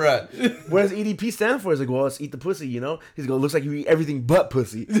walked in, bruh. What does EDP stand for? He's like, well, let's eat the pussy, He's going, looks like you eat everything but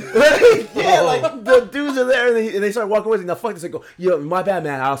pussy. Yeah, like the dudes are there and they start walking away. He's like, now fuck this. I go, my bad,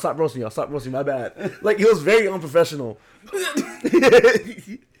 man. I'll stop roasting you. My bad. Like it was very unprofessional.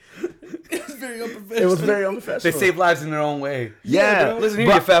 It's very unprofessional. It was very unprofessional. They save lives in their own way. Yeah, bro. Listen here,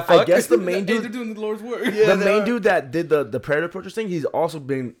 but you fat I fuck. guess the main Hey, they're dude, doing the Lord's work. Yeah. the they main are. dude that did the predator approacher thing, he's also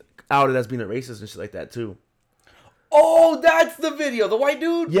been outed as being a racist and shit like that too. Oh, that's the video. The white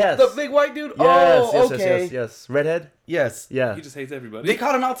dude? Yes. The big white dude? Yes, oh, yes, okay. yes. Redhead. Yes. Yeah, He just hates everybody. They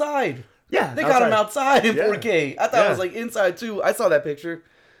caught him outside. yeah. They caught him outside in Yeah. 4K. I thought it Yeah. was like inside too. I saw that picture.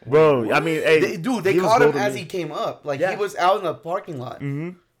 Bro, I mean, hey, They he was caught him golden as me. he came up. Like Yeah. he was out in the parking lot.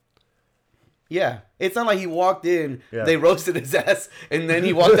 Mhm. Yeah. It's not like he walked in, Yeah. they roasted his ass, and then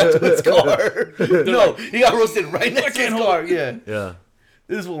he walked out to his car. No, he got roasted right next to his car. Yeah. Yeah.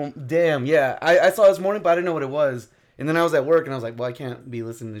 This one, damn, yeah. I saw it this morning, but I didn't know what it was. And then I was at work, and I was like, well, I can't be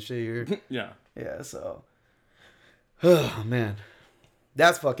listening to shit here. yeah. Yeah, so. Oh, man.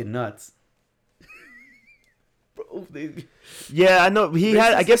 That's fucking nuts. Bro, Yeah, I know. He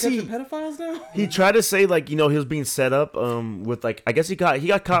had. I guess Catching pedophiles now. he tried to say like he was being set up with like I guess he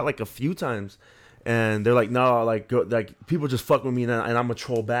got caught like a few times, and they're like no like people just fuck with me and I'm a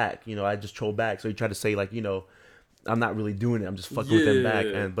troll back. I just troll back. So he tried to say like I'm not really doing it. I'm just fucking with them back.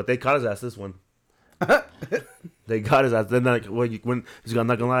 Yeah. But they caught his ass this one. They got his ass. Then like when he's not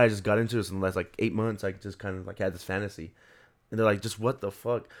gonna lie, I just got into this in the last like 8 months. I just kind of like had this fantasy. And they're like, just what the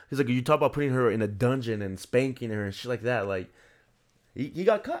fuck? He's like, you talk about putting her in a dungeon and spanking her and shit like that. Like, he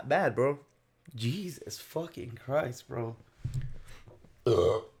got caught bad, bro. Jesus fucking Christ, bro.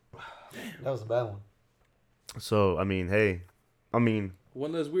 That was a bad one. So, I mean, hey. I mean,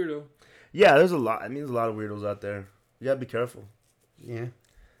 One less weirdo. yeah, there's a lot. I mean, there's a lot of weirdos out there. You gotta be careful. Yeah.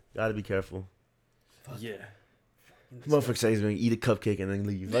 Gotta be careful. Yeah. Motherfucker says he's gonna eat a cupcake and then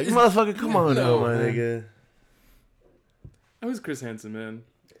leave. Like, motherfucker, come on now, my nigga. That was Chris Hansen, man.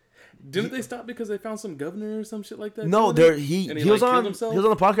 Didn't they stop because they found some governor or some shit like that? No, he And was like, on killed himself? he was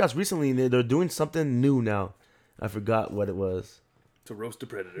on the podcast recently, and they're doing something new now. I forgot what it was. To roast a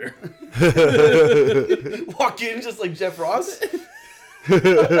predator. Walk in just like Jeff Ross.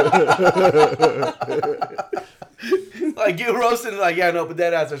 Like, get roasted. Like, yeah, no, but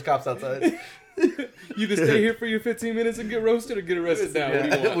that ass, there's cops outside. You can stay here for your 15 minutes and get roasted or get arrested now. What do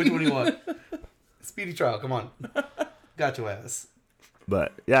you want? Which one do you want? Speedy trial, come on. Got your ass.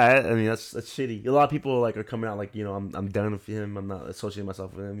 But yeah, I mean that's shitty. A lot of people like are coming out like, you know, I'm done with him. I'm not associating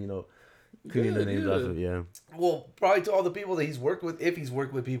myself with him. You know, cleaning the names off of it. Yeah. Well, probably to all the people that he's worked with, if he's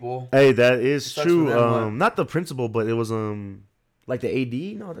worked with people. Hey, that is Sucks true. for them, what? Not the principal, but it was like the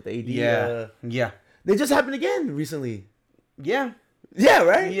AD. No, not the AD. Yeah. They just happened again recently. Yeah. Yeah,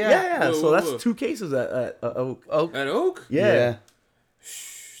 right. Yeah. Yeah. Whoa, So whoa, that's whoa. 2 cases at Oak. Oh. At Oak? Yeah.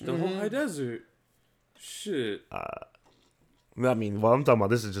 The whole high desert. Shit. I mean, well, I'm talking about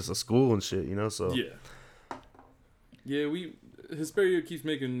this is just a school and shit, you know. So Yeah. Yeah, Hesperia keeps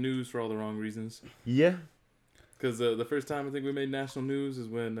making news for all the wrong reasons. yeah. Because the first time I think we made national news is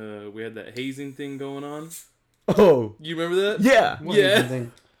when we had that hazing thing going on. Oh. You remember that? Yeah. What Yeah. is the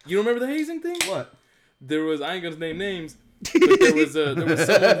thing? You don't remember the hazing thing? What? There was, I ain't gonna name names, but there was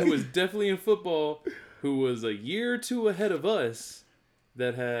someone who was definitely in football who was a year or two ahead of us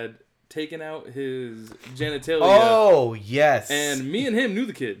that had taken out his genitalia. Oh, yes. And me and him knew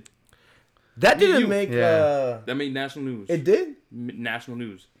the kid. That Me, didn't you. make. Yeah. That made national news. It did. National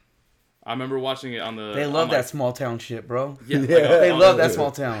news. I remember watching it on the. They love on my- that small town shit, bro. Yeah, Yeah. like, They on love the- that small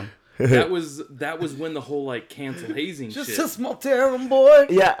town. That was when the whole like cancel hazing Just shit. a small town, boy.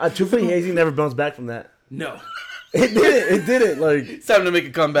 Yeah. Truthfully, hazing never bounced back from that. No. It didn't. It didn't. Like. It's time to make a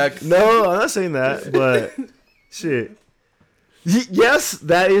comeback. No, I'm not saying that, but shit. Yes,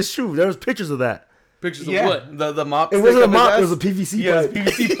 that is true. There was pictures of that. Pictures of Yeah, what? the mop. It stick wasn't a up his mop. ass? It was a PVC Yeah, pipe.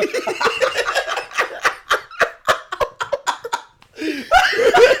 it's PVC.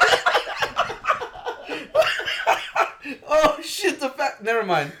 Oh shit! The fact. Never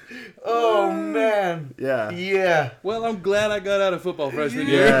mind. Oh man. Yeah. Yeah. Well, I'm glad I got out of football freshman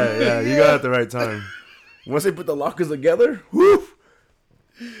year. Yeah. You got it at the right time. Once they put the lockers together, whoo,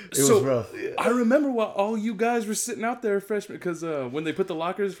 it was rough. I remember while all you guys were sitting out there freshmen, because when they put the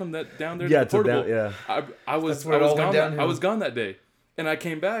lockers from that down there, Yeah, to the to portable, down- yeah. I was That's where it all went gone. downhill. I was gone that day, and I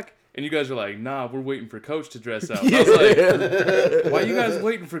came back, and you guys were like, "Nah, we're waiting for coach to dress out." And I was like, "Why you guys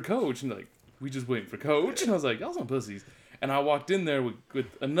waiting for coach?" And they're like, "We just waiting for coach." And I was like, "Y'all some pussies." And I walked in there with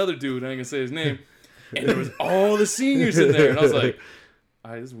another dude. I ain't gonna say his name, and there was all the seniors in there, and I was like,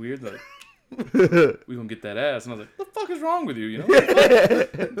 "All right, this is weird." Like, we gonna get that ass. And I was like, the fuck is wrong with you? You know,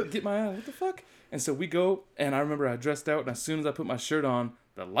 get my ass. What the fuck? And so we go, and I remember I dressed out, and as soon as I put my shirt on,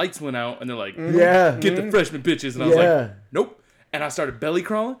 the lights went out, and they're like, Yeah. get the freshman bitches. And I was Yeah. like, nope. And I started belly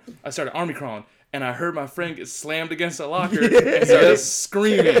crawling. I started army crawling. And I heard my friend get slammed against a locker and started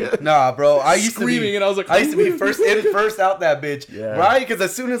screaming. Nah, bro. I used to Screaming, be. and I was like, I used to be first in, first out. That bitch. Yeah. Right? Because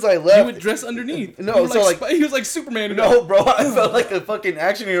as soon as I You left, would dress underneath. No, You were so, like- he was like Superman. no, bro. I felt like a fucking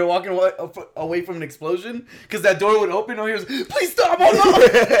action hero walking away from an explosion. Because that door would open. And I hear, please stop! Oh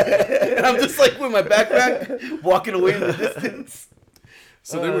no! And I'm just like with my backpack walking away in the distance.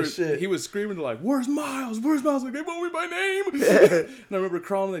 So Oh, shit. he was screaming like, "Where's Miles? Where's Miles?" Like, they won't be my name. And I remember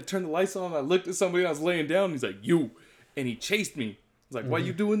crawling. They turned the lights on. And I looked at somebody. And I was laying down. And he's like, "You," and he chased me. I was like, "Why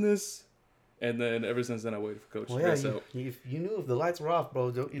you doing this?" And then ever since then, I waited for coach to Well, yeah, dress out. you knew if the lights were off, bro.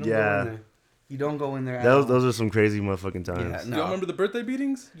 You don't go Yeah. in there. You don't go in there. At all. Those are some crazy motherfucking times. Yeah, Do y'all remember the birthday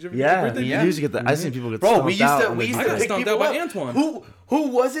beatings? Did you ever get Yeah, the birthday you yeah. used to get the. I seen people get Bro, we stomped used out to on we the used I to got pick stomped people out by up. Antoine. Who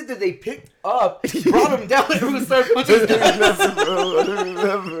was it that they picked up, brought him down, and everyone started punching him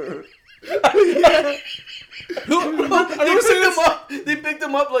down? They picked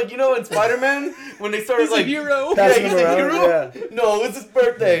him up like, you know, in Spider-Man when they started He's a like hero. Yeah, Passing he's him a around, hero. yeah. No, it was his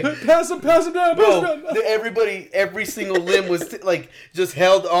birthday. Pass him down. Bro, every single limb was like just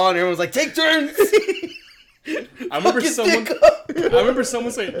held on. Everyone was like, take turns. I remember Fucking someone. stick up. I remember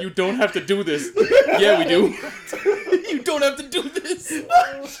someone saying, "You don't have to do this." Yeah, we do. You don't have to do this.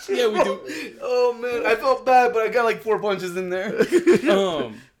 Yeah, we do. Oh man, I felt bad, but I got like 4 punches in there.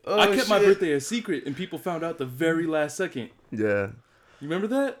 I kept my shit. birthday a secret, and people found out the very last second. Yeah. You remember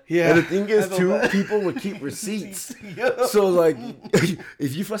that? Yeah. And the thing is, I felt too, bad. people would keep receipts. Yo. So like,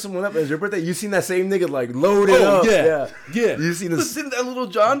 if you fuck someone up as your birthday, you seen that same nigga like loaded Oh, up. yeah. Yeah. You seen this? Listen to that Little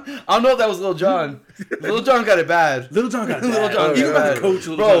John? I don't know if that was Little John. Little John got it bad. Little John got it bad. Little John Even got by it the bad. coach,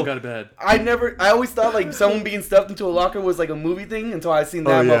 Little Bro. John got it bad. I always thought like someone being stuffed into a locker was like a movie thing until I seen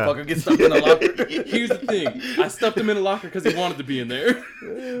that Oh, yeah. motherfucker get stuffed in a locker. Here's the thing. I stuffed him in a locker because he wanted to be in there.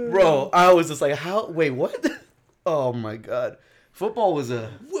 Bro, I was just like, how? Wait, what? Oh my god. Football was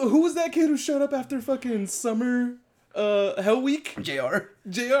a Who was that kid who showed up after fucking summer Hell Week? JR.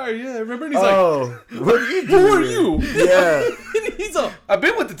 JR, yeah. Remember? And he's like, Oh, what are you who are doing? you? Yeah. And he's all, I've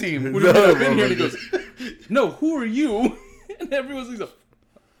been with the team. what do you mean I've been here? And he goes, no, who are you? And everyone's like,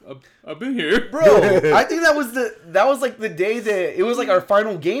 I've been here. Bro, I think that was like the day that it was like our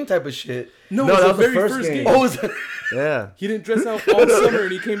final game type of shit. No, No, it was that the was the very first first game. game. Oh, was it? Yeah. He didn't dress out all summer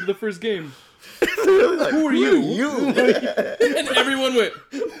and he came to the first game. Who are you? And everyone went,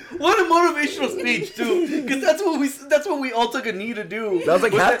 What a motivational speech, too. Because that's what we all took a knee to do. That was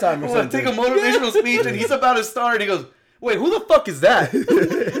like halftime or We'll something. Take a motivational speech, and he's about to start, and he goes, "Wait, who the fuck is that?"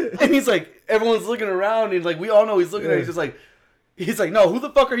 And he's like, everyone's looking around, and like we all know he's looking at. He's just like, no, who the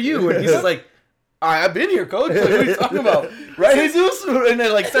fuck are you? And he's just like, I've been here, coach. Like, what are you talking about? Right, Jesus? And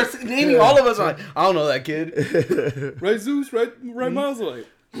then like starts naming all of us. I'm like, I don't know that kid. right, Zeus, right, Miles? Like,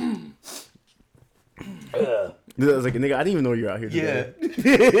 I was like, nigga, I didn't even know you were out here Yeah.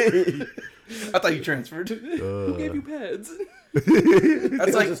 today. I thought you transferred. who gave you pads?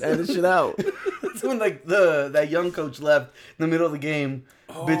 That's like just handing shit out. that's when like that young coach left in the middle of the game.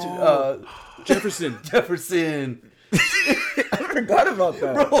 Bitch, Jefferson. Jefferson. I forgot about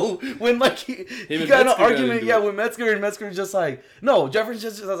that. Bro, when like he and got in an Metzger got argument, into yeah, it. with Metzger, and Metzger's just like, no, Jefferson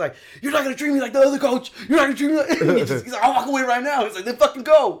just was like, you're not gonna treat me like the other coach. You're not gonna treat me like. He's like, I'll walk away right now. He's like, then fucking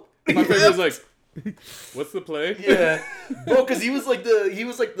go. My favorite was like, what's the play? Yeah, bro, because he was like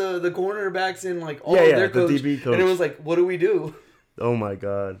the cornerbacks in like all Yeah, of yeah, their the coach, DB coach. and it was like, what do we do? Oh my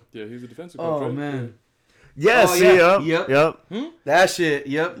god. Yeah, he's a defensive coach. Oh right? man, Yeah, Oh, see, yeah. yep. that shit.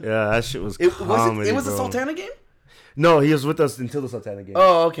 Yep. Yeah, that shit was It comedy, it was a bro. Sultana game. No, he was with us until the Sultana game.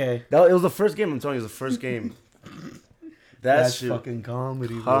 Oh, okay. It was the first game. I'm telling you, it was the first game. That's shit, fucking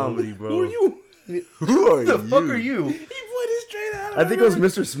comedy, bro. comedy, bro. Who are you? Who are Who the you? fuck are you? He pointed straight at him. I think it was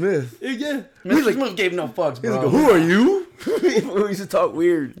Mr. Smith. Yeah. Mr. Smith gave no fucks, He was bro. like, who are you? He used to talk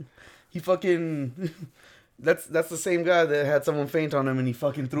weird. He fucking. That's the same guy that had someone faint on him and he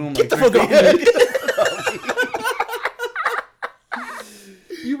fucking threw him. Get the like fuck three off feet.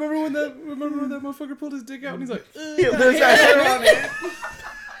 You remember when that motherfucker pulled his dick out and he's like, Yeah, there's that hair on it.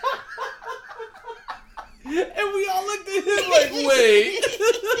 and we all looked at him like, wait.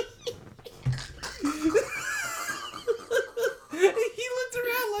 He looked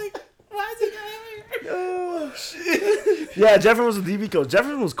around like, why is he down here? Yeah, Jefferson was a DB coach.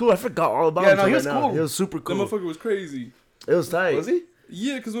 Jefferson was cool. I forgot all about Yeah, him. no, till he right was now. cool. He was super That cool. motherfucker was crazy. It was tight. Was he?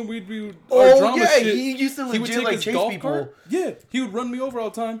 Yeah, because when we'd be our Oh drama yeah, shit, he used to he would legit take like his chase golf people. cart. Yeah, he would run me over all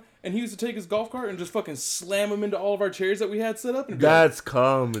the time, and he used to take his golf cart and just fucking slam him into all of our chairs that we had set up. And, be like, That's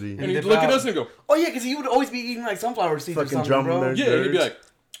comedy. and he'd dip look at out. us and go, Oh yeah, because he would always be eating like sunflower seeds Fucking or something, drum bro. there. yeah, and he'd be Nerds. like,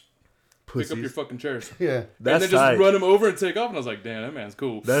 pick Pussies. up your fucking chairs. Yeah. And That's then just tight. run him over and take off. And I was like, damn, that man's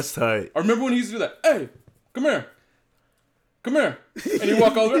cool. That's tight. I remember when he used to do that. Hey, come here. Come here. And he'd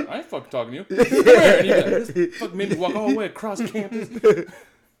walk all the way. I ain't fucking talking to you. Come here. And he'd be like, this fuck made me walk all the way across campus.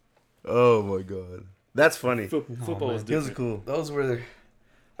 Oh my god. That's funny. Football was He was different. cool. That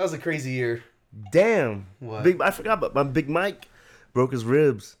was a crazy year. Damn. What? I forgot about my Big Mike broke his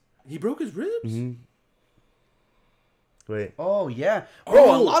ribs. He broke his ribs? Mm-hmm. Wait. Oh yeah, bro.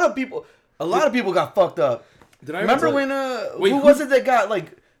 Oh. A lot of people got fucked up. Did I Remember ever- when Wait, who who- was it that got like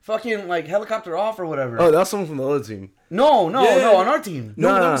fucking like helicopter off or whatever? Oh, that was someone from the other team. no, Yeah. on our team.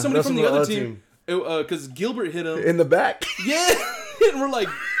 No, that Nah, was somebody that's from from the the other other team. Because Gilbert hit him. In the back. Yeah. And we're like,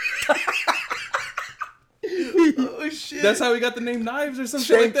 Oh shit. that's how we got the name Knives or some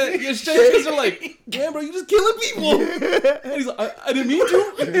shit like that. Yeah, Shanks are like, damn, bro, you just killing people. And he's like, I didn't mean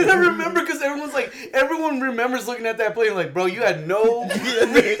to. And I remember because everyone remembers looking at that play and like, bro, you had no.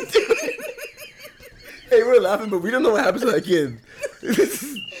 Hey, we're laughing, but we don't know what happened to that kid.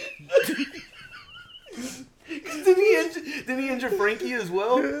 Didn't he injure Frankie as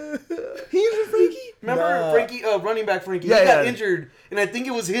well? He injured Frankie? Remember Nah. Frankie, running back Frankie? Yeah, he got yeah. injured, and I think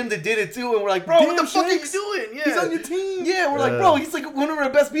it was him that did it too. And we're like, bro, what Damn, the fuck are you Shanks. doing? Yeah, He's on your team. Yeah, we're like, bro, he's like one of our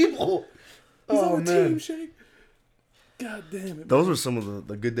best people. He's Oh, on the man. team, Shank. God damn it. Those were some of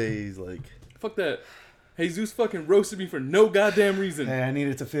the good days. Like, Fuck that. Jesus fucking roasted me for no goddamn reason. Hey, I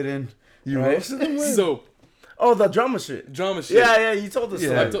needed to fit in. you Right? roasted them? So, Oh, the drama shit. drama shit. Yeah, you told us.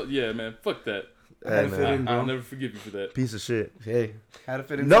 Yeah. Yeah. Yeah, man, fuck that. I had to And, fit in, I'll bro. never forgive you for that. piece of shit. Hey, had to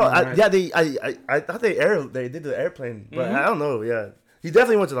fit in. No, somewhere, right? I thought they did the airplane, but Mhm. I don't know. Yeah, he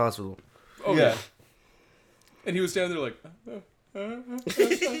definitely went to the hospital. Oh Yeah. yeah. And he was standing there like,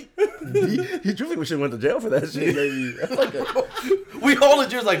 He truly should have went to jail for that shit. Maybe. We all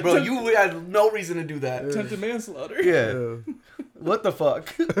legit was like, bro, you had no reason to do that. attempted manslaughter. Yeah. What the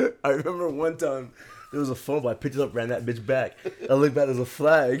fuck? I remember one time there was a phone, but I picked it up, ran that bitch back. I looked back, there's a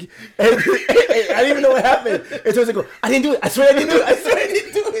flag, and I didn't even know what happened. And so I was like, I didn't do it. I swear I didn't do it. I swear I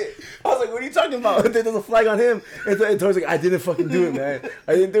didn't do it. I was like, what are you talking about? And then there's a flag on him, and Tori's like, I didn't fucking do it, man.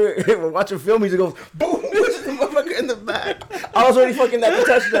 I didn't do it. We're watching film. He just goes, boom, pushes the motherfucker in the back. I was already fucking at the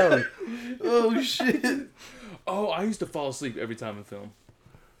touchdown. Oh shit. Oh, I used to fall asleep every time in film.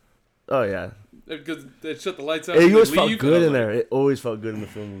 Oh yeah, Because they shut the lights out. it and always they felt leave, good and I in was there. It always felt good in the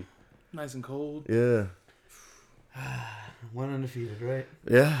film. like, nice and cold. Yeah, One undefeated, right?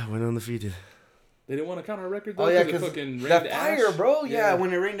 yeah, went undefeated. They didn't want to count our record though. Oh yeah, 'cause it because fucking that rained fire, ash. bro. Yeah,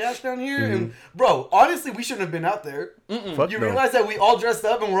 when it rained ash down here, and Mm-hmm. bro, honestly, we shouldn't have been out there. Fuck You no. realize that we all dressed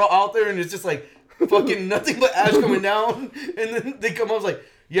up and we're all out there, and it's just like fucking nothing but ash coming down, and then they come up like,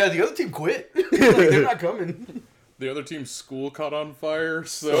 yeah, the other team quit. Like, they're not coming. The other team's school caught on fire,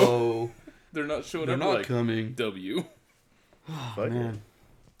 so So they're not showing they're up not like coming. W. Fuck it. Man,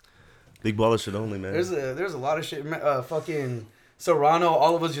 Big baller shit only, man. there's a lot of shit. Fucking Serrano,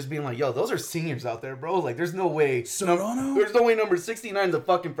 all of us just being like, yo, those are seniors out there, bro. Like, there's no way. Serrano? There's no way number 69 is a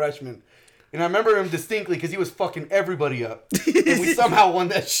fucking freshman. And I remember him distinctly because he was fucking everybody up. And we somehow won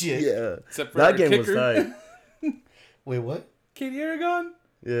that shit. Yeah, Except for that our game was kicker. tight. Wait, what? Katie Aragon?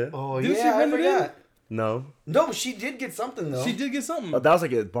 Yeah. Oh, Didn't she yeah, I run it in? forgot. No. No, she did get something, though. She did get something. Oh, that was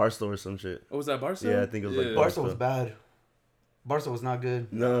like at Barstow or some shit. Oh, was that Barca? Yeah, I think it was like Barca was bad. Barca was not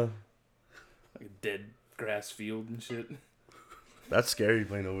good. No. Like a dead grass field and shit. That's scary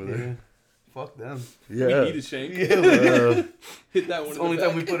playing over Yeah. there. Fuck them. We Yeah. need a shank. Yeah, Hit that one. it's in the only the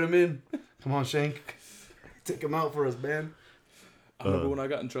time we back. put him in. Come on, Shank. Take him out for us, man. I remember when I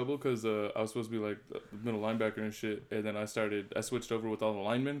got in trouble because I was supposed to be like the middle linebacker and shit, and then I switched over with all the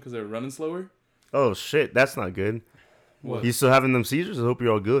linemen because they were running slower. Oh shit, that's not good. What? You still having them seizures? I hope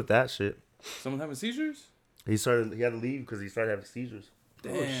you're all good with that shit. Someone having seizures? He had to leave because he started having seizures.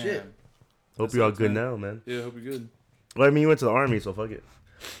 Damn. Oh, shit. Hope That you're all sucks, good man. now, man. Yeah, I hope you're good. Well, I mean, you went to the army, so fuck it.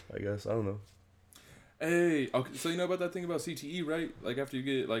 I guess I don't know. Hey, okay, so you know about that thing about CTE, right? Like after you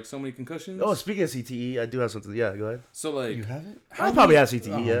get like so many concussions. Oh, speaking of CTE, I do have something. Yeah, go ahead. So like, You have it? how I probably many- have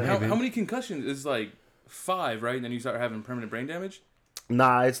CTE. Yeah. How many concussions is like 5, right? And then you start having permanent brain damage.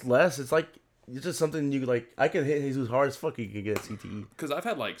 Nah, it's less. It's like it's just something you like. I can hit Jesus hard as fuck. You can get CTE. Because I've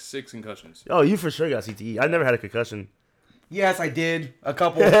had like 6 concussions. Oh, you for sure got CTE. I never had a concussion. Yes, I did. A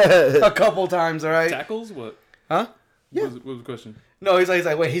couple times, all right? Tackles? What? Huh? Yeah. What was the question? No, he's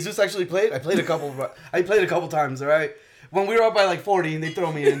like, wait, Jesus actually played? I played a couple times, all right? When we were up by like 40 and they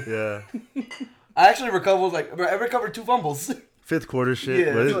throw me in. Yeah. I actually recovered 2 fumbles. Fifth quarter shit.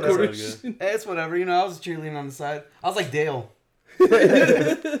 Yeah, but fifth it's quarter all good. It's whatever, you know, I was cheerleading on the side. I was like Dale.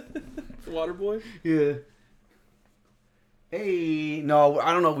 Water boy? Yeah. Hey, no,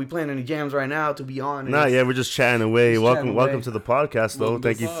 I don't know if we playing any jams right now, to be honest. Nah, yeah, we're just chatting away. Just welcome, chatting welcome away. to the podcast, though. Welcome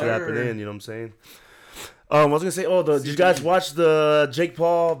Thank to you the for tapping sir. in. You know what I'm saying? I was gonna say, did you guys watch the Jake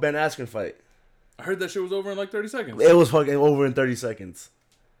Paul Ben Askren fight? I heard that shit was over in like 30 seconds. It was fucking over in 30 seconds.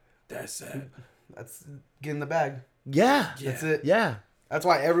 That's sad. That's getting the bag. Yeah, That's it. yeah. That's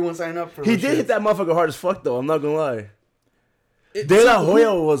why everyone's signing up for He those did shits. hit that motherfucker hard as fuck, though. I'm not gonna lie. De La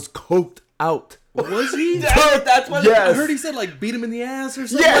Hoya was coked out. Was he? That's what Yes. I heard he said like beat him in the ass or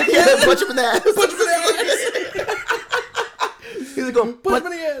something. Yeah, like yeah, that. punch him in the ass. Punch him in the ass. He's like, going, Punch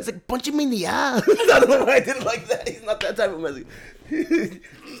him in the ass. It's like, punch him in the ass. I don't know why I did it like that. He's not that type of Messi.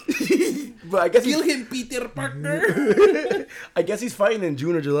 But I guess Kill he's, him, Peter Parker. I guess he's fighting in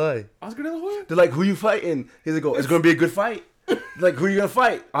June or July. Oscar De La Hoya? They're like, who you fighting? He's like, it's gonna be a good fight. They're like, who you gonna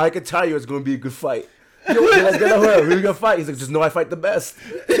fight? I can tell you it's gonna be a good fight. They're like, De La Hoya, who you gonna fight? He's like, just know I fight the best.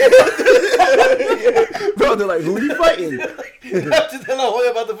 Bro, they're like, who are you fighting? Just De La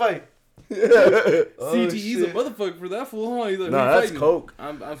Hoya about the fight. CTE's a motherfucker for that fool, huh? He's like, Nah, who you that's fighting? coke.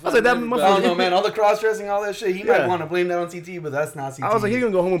 I'm I was like, fighting that everybody. I don't know, man. All the cross dressing, all that shit. He might Yeah. want to blame that on CT, but that's not CT. I was like, he's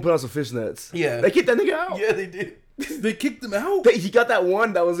gonna go home and put on some fishnets. Yeah. They kicked that nigga out. Yeah, they did. They kicked him out? He got that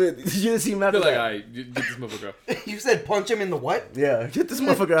one, that was it. You didn't see him after They're like, that. alright, get this motherfucker out. You said punch him in the what? Yeah, get this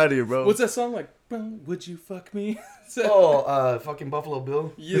motherfucker out of here, bro. What's that song like? Bro, would you fuck me? Oh, fucking Buffalo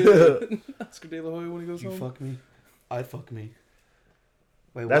Bill. Yeah. Oscar De La Hoya when he goes You home. fuck me. I'd fuck me.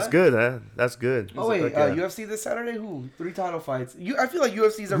 Wait, That's what? good, man. That's good. Oh wait, Okay. UFC this Saturday? Who? 3 title fights. I feel like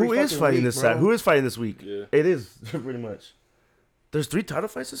UFC's every Who is fucking fighting week, this bro. Saturday? Who is fighting this week? Yeah. It is pretty much. There's 3 title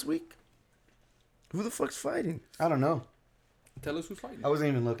fights this week. Who the fuck's fighting? I don't know. Tell us who's fighting. I wasn't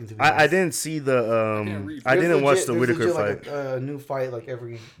even looking to be I honest. didn't see the can't read. I didn't watch the There's Whitaker legit, fight. like a new fight like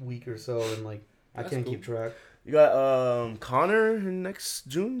every week or so, and like I That's can't cool. keep track. You got Connor next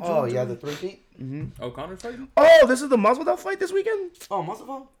June. Oh June, yeah, June? the 3-peat. Oh, Connor's fighting? Oh, this is the Masvidal fight this weekend. Oh,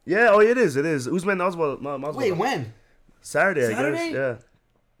 Masvidal. Yeah. Oh, it is. It is. Usman Masvidal. Wait, when? Saturday, I Saturday? guess. Yeah.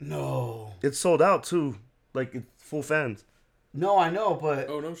 No, It's sold out too. Like it's full fans. no, I know, but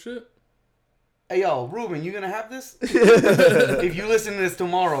Oh, no shit. hey, yo, Ruben, you gonna have this? If you listen to this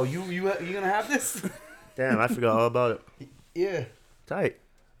tomorrow, you gonna have this? Damn, I forgot all about it. Yeah, Tight.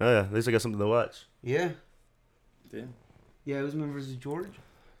 Oh yeah, at least I got something to watch. yeah, Damn. yeah. Usman versus George.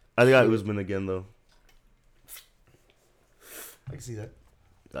 I got Usman again though. I can see that.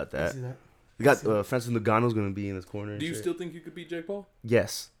 Got I can that. see that. You got Francis Nganou's gonna be in his corner. and Do you shit. still think you could beat Jake Paul?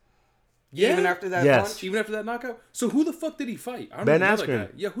 Yes. Yeah. Even after that Yes. punch. Even after that knockout? So who the fuck did he fight? I don't Ben even know that Askren.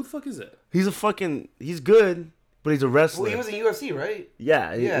 guy. Yeah, who the fuck is that? He's good, but he's a wrestler. Well, he was in UFC, right?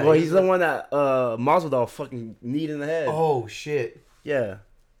 yeah. Yeah, Well, he's he's the one that Masvidal fucking kneed in the head. Oh shit! Yeah.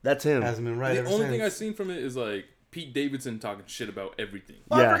 That's him. Hasn't been right The ever only since. thing I've seen from it is like Pete Davidson talking shit about everything.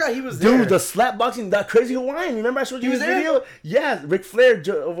 Oh, I forgot he was Dude, there. the slap boxing, that crazy Hawaiian. Remember I showed you He was his there? video? Yeah, Ric Flair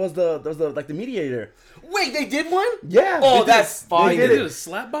was the like the mediator. Wait, they did one? Yeah. Oh, they that's did- fine. They They did did a it.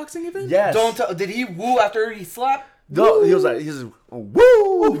 slap boxing event? Yes. Did he woo after he slapped? No, he was like,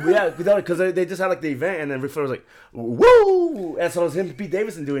 woo! Yeah, because they just had like the event, and then Ric Flair was like, woo! And so it was him and Pete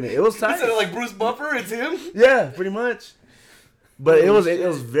Davidson doing it. It was tight. Instead of like Bruce Buffer, it's him. Yeah, pretty much. But it was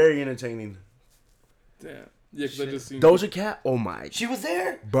very entertaining. Damn. Yeah, because I just seen. Doja Cat, oh my, She was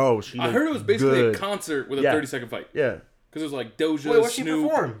there. bro, she. I heard it was basically good. a concert with a Yeah. 30-second fight. Yeah, Because it was like Doja, Wait, what she Snoop.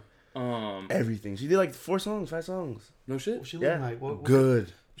 perform? everything. She did like 5 songs. No shit. What she Yeah, look like? What,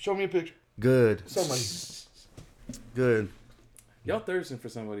 good, Show me a picture. good, Somebody. good. Y'all thirsting for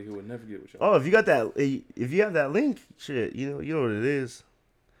somebody who would never get with y'all. Oh, if you got that, if you have that link, shit, you know what it is.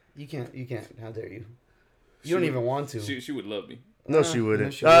 You can't. How dare you? You don't even want to. She would love me. No, she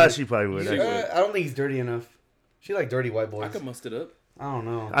wouldn't. she wouldn't. She probably would. She actually. would. I don't think he's dirty enough. She like dirty white I boys. could must it up. I don't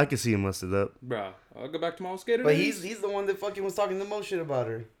know. I could see him mustered up. Bruh, I'll go back to my old skater But days. he's the one that fucking was talking the most shit about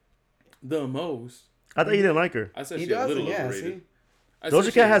her. the most. I thought you didn't like her. I said He she a doesn't. little Yeah. overrated. See. I said Doja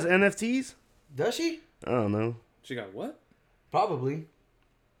she- Cat has NFTs. Does she? I don't know. She got what? Probably.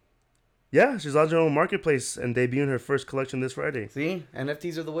 Yeah, she's on her own marketplace and debuting her first collection this Friday. See,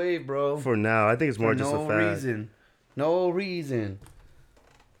 NFTs are the wave, bro. For now, I think it's more For just no a fad. reason. No reason.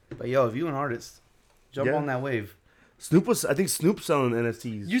 But yo, if you an artist, jump Yeah. on that wave. I think Snoop's selling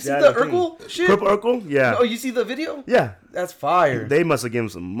NFTs. You see Yeah, the thing. Urkel shit? Purple Urkel? Yeah. Oh, you see the video? Yeah. That's fire. They must have given him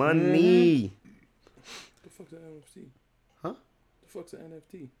some money. The fuck's an NFT? Huh? The fuck's an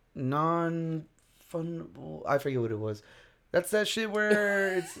NFT? Non-fundable. I forget what it was. That's that shit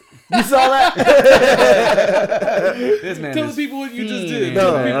where it's. You saw that? This man Tell is the people what you just fiend. did. No,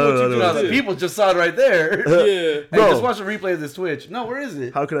 Tell the people no, what you no, No, just the did. people just saw it right there. Yeah. Hey, Bro. just watch the replay of this Twitch. No, where is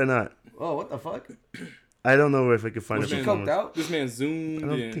it? How could I not? Oh, what the fuck? I don't know if I could find Was it. she for Coked someone. out? This man I zoomed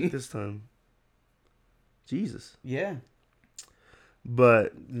don't in. think this time. Jesus. Yeah.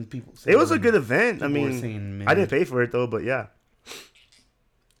 But And people. it was a good event. I People were mean, saying, man. I didn't pay for it though, but yeah.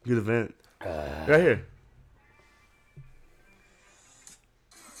 Good event. Right here.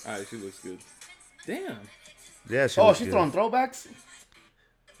 Alright, she looks good. Damn. Yeah, she Oh, looks she's good. throwing throwbacks?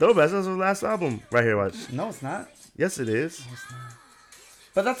 Throwbacks. That's her last album. Right here, watch. No, it's not. Yes, it is.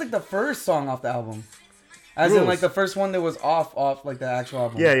 But that's like the first song off the album. As in, Rules. like, the first one that was off, like, the actual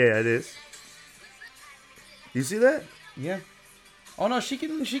album. Yeah, it is. You see that? Yeah. Oh, no, she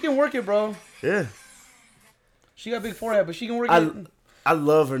can work it, bro. Yeah. She got a big forehead, but she can work it. I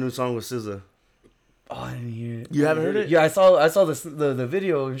love her new song with SZA. Oh, I didn't hear it. You haven't heard it? Yeah, I saw the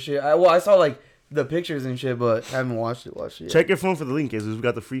video and shit. I saw, like, the pictures and shit, but haven't watched it yet. Check your phone for the link, Jesus. We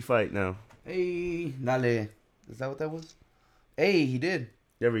got the free fight now. Hey, dale. Is that what that was? Hey, he did.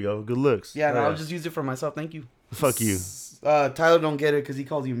 There we go. Good looks. Yeah, no, Oh, I'll just use it for myself. Thank you. Fuck you. Tyler don't get it because he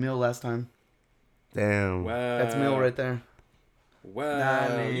called you Mill last time. Damn. Wow. That's Mill right there. Wow.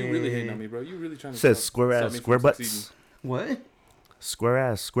 Nah, You really hating on me, bro. You really trying to Says stop- square stop ass, me from square butts. succeeding. What? Square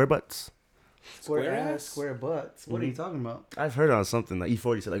ass, square butts. Square ass? square butts. What are you talking about? I've heard on something like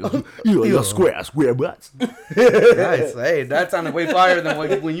E40 said like, you square ass, square butts. Nice. Hey, that sounded way fire than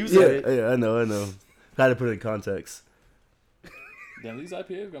when you said it. Yeah, I know. Had to put it in context. Damn, these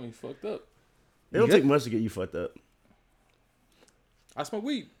IPAs got me fucked up. It don't good? take much to get you fucked up. I smoke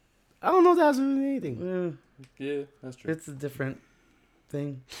weed. I don't know if that has to do with anything. Yeah, that's true. It's a different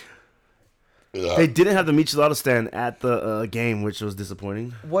thing. They didn't have the Michelada stand at the game, which was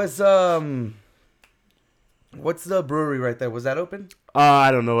disappointing. Was what's the brewery right there? Was that open?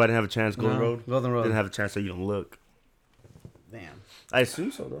 I don't know. I didn't have a chance. Golden No, Road. Golden Road. Didn't have a chance, so you don't look. Damn. I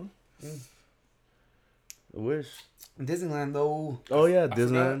assume so though. I wish. Disneyland though. Oh yeah, I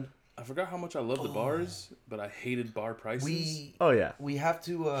Disneyland. I forgot how much I love the bars, but I hated bar prices. Oh yeah. We have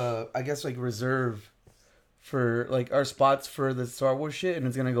to I guess like reserve for like our spots for the Star Wars shit, and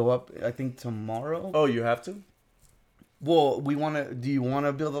it's gonna go up I think tomorrow. Oh, you have to. Well, do you want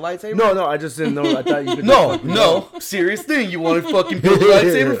to build a lightsaber? No, I just didn't know. I thought you could. No, serious thing. You want to fucking build a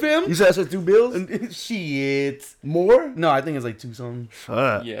lightsaber, fam? You said that's like 2 bills. Shit. More? No, I think it's like 2 something.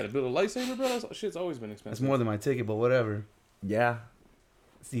 Fuck. Yeah, to build a lightsaber, bro, that shit's always been It's expensive. more than my ticket, but whatever. Yeah,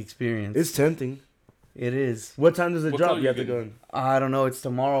 It's the experience. it's tempting. It is. What time does it What drop? color You you have to go getting? in. I don't know. It's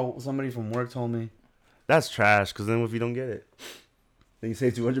tomorrow. Somebody from work told me. That's trash. Because then if you don't get it, then you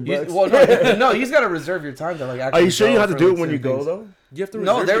save $200 You, bucks. well, no, you just gotta reserve your time to like. Are Actually you sure you go have to for, do like, it when you certain go things. though? You have to reserve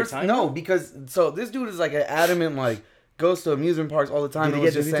No, your there's time. no because so this dude is like an adamant like goes to amusement parks all the time. Did he and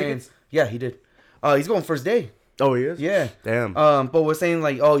was get just Disney saying, tickets? yeah, he did. He's going first day. Oh, he is. Yeah. Damn. But was saying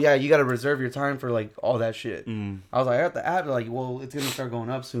like, oh yeah, you gotta reserve your time for like all that shit. Mm. I was like, I got the app. Like, well, it's gonna start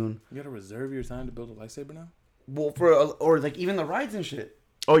going up soon. You gotta reserve your time to build a lightsaber now? Well, or like even the rides and shit.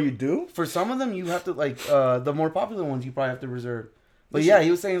 Oh, you do? For some of them, you have to like the more popular ones, you probably have to reserve. But yeah,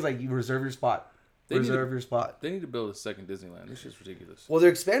 he was saying it's like you reserve your spot. They need Reserve to- your spot. They need to build a second Disneyland. This shit's ridiculous. Well, they're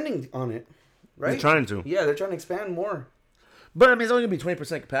expanding on it, right? They're trying to. Yeah, they're trying to expand more. But I mean, it's only gonna be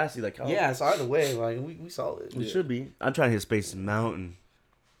 20% capacity. Like, how? Yeah, so either way, like we saw it. it should be. I'm trying to hit Space Mountain.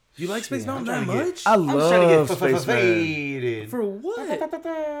 You like Space Yeah, I'm Mountain that trying to get- much? I I'm trying love to Space get Mountain. faded. For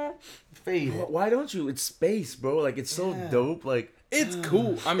what? Faded. Why don't you? It's space, bro. Like, it's so Yeah. dope. Like, It's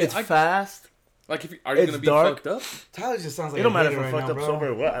cool. I mean, it's fast. like, if you, are you it's gonna be dark. fucked up? Tyler just sounds like It don't a matter hater if I'm right fucked now, up bro. sober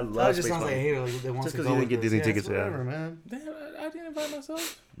or what. I Tyler love just Space sounds like a Mountain. hater that wants Just to 'cause go you didn't with get us. Disney Yeah, tickets, it's yeah. whatever, man. Damn, I didn't invite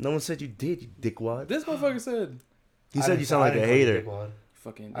myself. No one said you did, you dickwad. This motherfucker said, He I said didn't you say- sound I like a didn't call you hater. dickwad.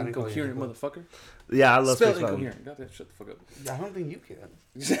 fucking I didn't call you incoherent a motherfucker. Yeah, I love Spell Space Mountain. incoherent. Goddamn, shut the fuck up. I don't think you can.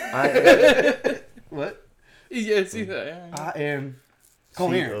 I, What? Yeah, see that? Yeah. I am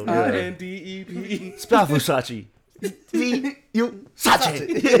coherent. yeah. INDEP. Spell Versace. You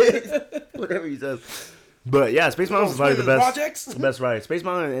Sachi. Whatever he says. But yeah, Space Mountain is probably the best. Projects. The best ride. Space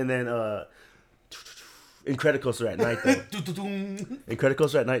Mountain and then Incredicoaster at night though.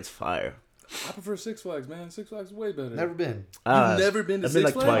 Incredicoaster at night's fire. I prefer Six Flags, man. Six Flags is way better. Never been. Uh, never been to I've been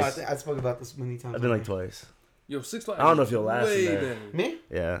Six like Flags? twice. I spoke about this many times. I've been like twice. Yo, Six Flags. I don't know if you'll last in way there. better. Me?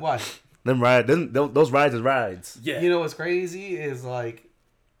 Yeah. Why? Them ride. Those rides is rides. Yeah. You know what's crazy is like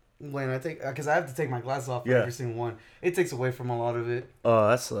when I take because I have to take my glasses off for Yeah. every single one. It takes away from a lot of it. Oh,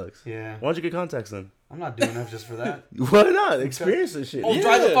 that sucks. Yeah. Why don't you get contacts then? I'm not doing enough just for that. Why not? Experience this shit. Oh, Yeah.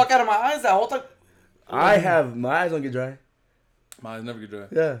 dry the fuck out of my eyes that whole time. I have my eyes don't get dry. My eyes never get dry.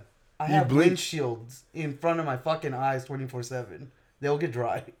 Yeah. I You have blink. windshields in front of my fucking eyes 24/7. They'll get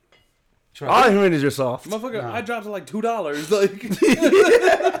dry. All Trust I'm hearing is you're soft. Motherfucker, Nah. I dropped to like $2. Like,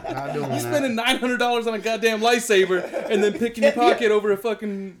 Not doing you that. spending $900 on a goddamn lightsaber and then picking your pocket over a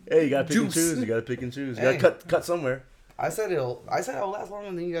fucking. Hey, you gotta pick and Juice. choose. You gotta pick and choose. You Hey. gotta cut somewhere. I said it'll last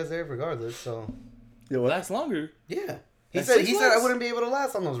longer than you guys there, regardless. So Yeah, what? Lasts longer. yeah, he At said Six he said I Flags? wouldn't be able to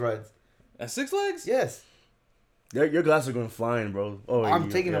last on those rides. At Six Flags? Yes, Your glasses are going flying, bro. Oh, I'm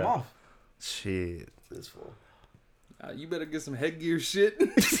taking them off. Shit. This fool. You better get some headgear shit.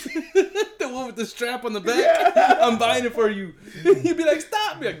 The one with the strap on the back. I'm buying it for you. You'd be like,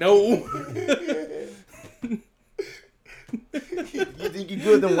 stop. Be like, no. You think you good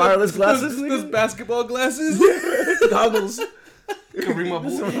with them wireless glasses? Those nigga? basketball glasses. Goggles.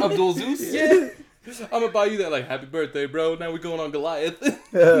 Kareem Abdul Zeus. Yeah. I'm gonna buy you that like happy birthday, bro. Now we're going on Goliath.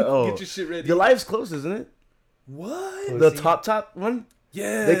 Oh. Get your shit ready. Your life's closed, isn't it? What? The Pussy. top one?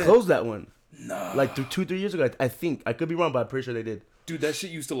 Yeah. They closed that one. Nah. Like 2-3 years ago, I think. I could be wrong, but I'm pretty sure they did. Dude, that shit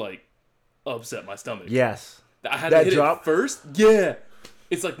used to like upset my stomach. Yes. I had That to hit drop? it first. Yeah.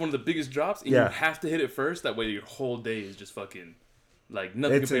 It's like one of the biggest drops, and Yeah. you have to hit it first. That way, your whole day is just fucking like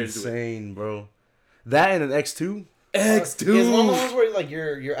nothing It's compares to it. insane, bro. That and an X2? X2. Is one of the ones where like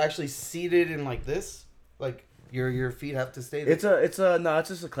you're actually seated in like this, like your feet have to stay there. It's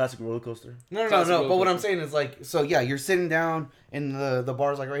just a classic roller coaster. No. Classic But roller what I'm coaster. saying is like, so yeah, you're sitting down and the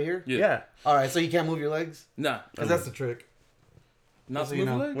bar's like right here. Yeah. Yeah. All right, so you can't move your legs Nah. because that's the trick. Not so you smooth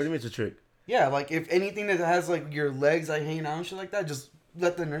know. legs? What do you mean it's a trick? Yeah, like if anything that has like your legs like hanging out and shit like that, just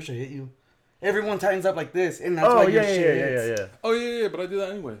let the inertia hit you. Everyone tightens up like this, and that's why Oh, your yeah, yeah, shit yeah, hits. yeah. Oh yeah, but I do that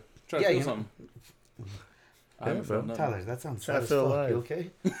anyway. Try to Yeah, feel you know. something. I Yeah, haven't bro. felt nothing. Tyler, that sounds Try sad to as feel fuck. alive. You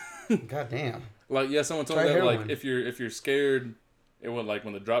okay? God damn. Like yeah, someone told Try me that like heroin. if you're scared, it will like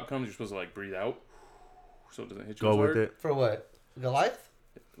when the drop comes, you're supposed to like breathe out, so it doesn't hit you. Go as with hard. it. For what? Goliath?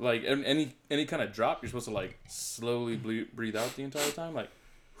 Like any kind of drop, you're supposed to like slowly breathe out the entire time, like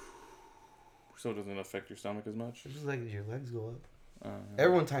so it doesn't affect your stomach as much. It's just like your legs go up.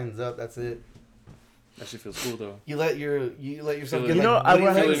 Everyone tightens up. That's it. That shit feels cool though. You let yourself Feeling, get like I woody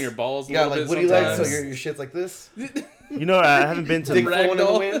would feeling legs. your balls. A Yeah, little like bit woody legs. So sometimes. your shit's like this. You know, I haven't been Dick to flowing in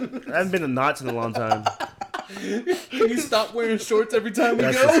the wind. I haven't been to knots in a long time. Can you stop wearing shorts every time we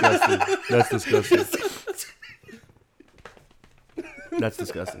That's go? disgusting. That's disgusting. That's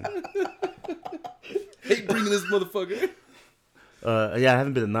disgusting. Hate bringing this motherfucker. Yeah, I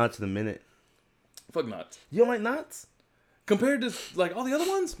haven't been to knots in a minute. Fuck knots. You don't like knots? Compared to like all the other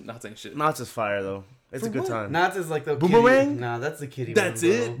ones, knots ain't shit. Knots is fire though. It's For a good what? time. Knots is like the Boomerang? Kitty. Nah, that's the kitty. That's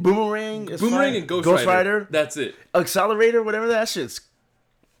one, it? bro. Boomerang is Boomerang fire. and Ghost Rider. Rider. That's it. Accelerator, whatever that shit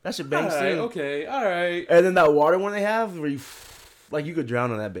bangs Alright, too. okay, alright. And then that water one they have where you like you could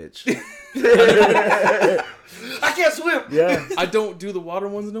drown on that bitch. I can't swim. Yeah. I don't do the water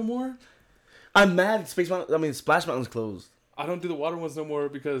ones no more. I'm mad Splash Mountain's closed. I don't do the water ones no more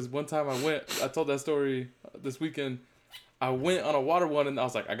because one time I told that story this weekend. I went on a water one and I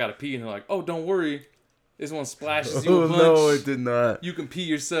was like, I gotta pee. And they're like, oh, don't worry. This one splashes you a Oh bunch. no, it did not. You can pee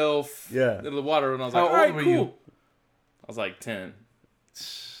yourself Yeah. into the water. And I was How like, all right, old were cool. you? I was like 10.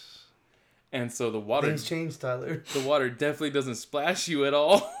 And so the water Things change, Tyler. definitely doesn't splash you at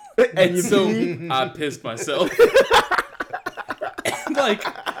all. And And you so pee? I pissed myself. Like,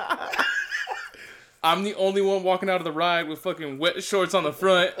 I'm the only one walking out of the ride with fucking wet shorts on the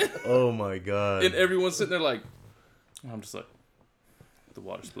front. Oh my god. And everyone's sitting there like, I'm just like, the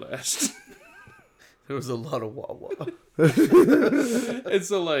water splashed. There was a lot of Wawa. And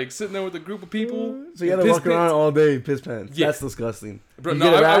so like sitting there with a group of people. So you gotta piss walk around pants. all day piss pants. Yeah. That's disgusting. Bro, You no,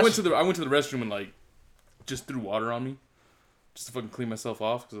 get a I rash? went to the restroom and like just threw water on me, just to fucking clean myself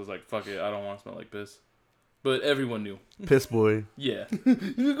off because I was like, fuck it, I don't want to smell like piss. But everyone knew. Piss boy. Yeah,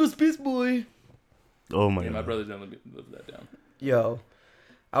 You go Space Boy. Oh my yeah. god. My brother didn't live that down. Yo,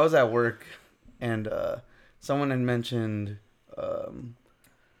 I was at work and someone had mentioned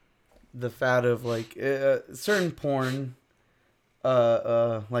the fad of like certain porn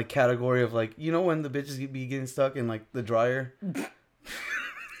like category of like, you know, when the bitches be getting stuck in like the dryer.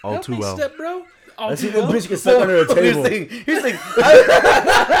 All too well. Step, bro. All I see too the well. bitch get stuck under a table. Here's the thing.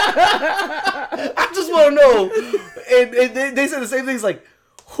 I just want to know, and they said the same things like,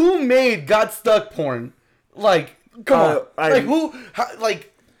 who made got stuck porn? Like, come on, like who?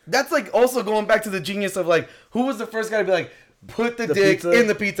 Like that's like also going back to the genius of like, who was the first guy to be like, put the dick pizza? in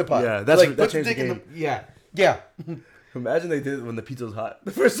the pizza pot? Yeah, that's like, that put the changed the dick in game. the yeah. Imagine they did it when the pizza was hot.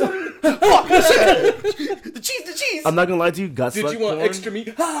 The first time. Fuck the cheese. I'm not gonna lie to you. Got Did stuck you want porn extra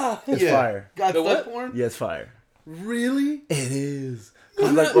meat? Ah! is fire. Got The stuck what? porn. Yeah, it's fire. Really? It is.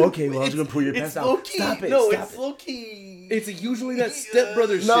 I'm like, okay, well, I was gonna pull your pants It's low down. key. Stop it. No, stop it's it. low key. It's usually that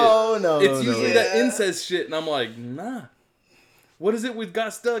stepbrother shit. No. It's usually no. that incest shit, and I'm like, nah. What is it with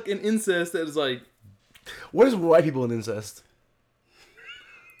got stuck in incest that is like, What is white people in incest?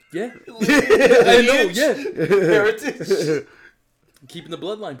 yeah, I know, yeah, Heritage keeping the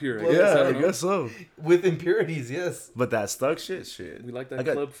bloodline pure. I Yeah, guess. I I don't know. guess so. with impurities. Yes. But that stuck shit. We like I that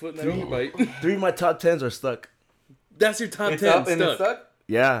got club foot and that three- overbite. 3 of my top 10s are stuck. That's your top It's 10 up and it's stuck. stuck.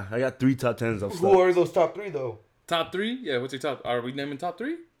 Yeah, I got 3 top 10s of Who stuck. are those top three though? Top 3? Yeah, what's your top? Are we naming top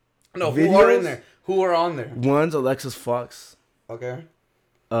 3? No, who are in Videos? there? Who are on there? One's Alexis Fox, Okay.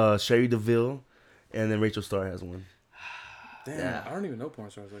 Sherry DeVille, and then Rachel Starr has one. Damn, Yeah. I don't even know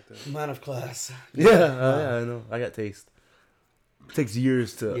porn stars like that. Man of class. Yeah, I know. I got taste. Takes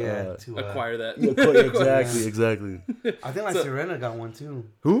years to Yeah. To Acquire that. exactly. I think La Sirena got one too.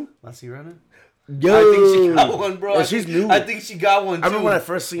 Who? La Sirena. Yo, I think she got one, bro. Yeah, I she's think- new. I think she got one too. I remember when I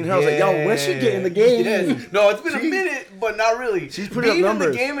first seen her, I was like, yo, when she get in the game? Yes. No, it's been a minute, but not really. She's putting up Being numbers.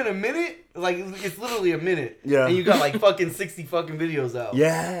 in the game in a minute, like it's literally a minute. Yeah. And you got like fucking 60 fucking videos out.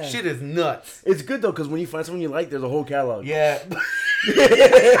 Yeah. Shit is nuts. It's good though, because when you find someone you like, there's a whole catalog. Yeah.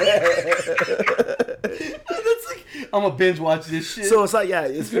 That's like I'm a binge watch this shit. So it's like, yeah,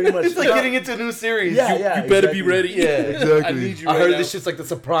 it's pretty much. it's like getting into a new series. Yeah, You- yeah. You better be exactly. ready. Yeah, exactly. I need you I right heard now. this shit's like The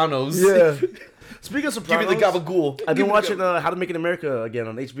Sopranos. Yeah. Speaking of Give Sopranos, me the gabagool. I've been watching How to Make It in America again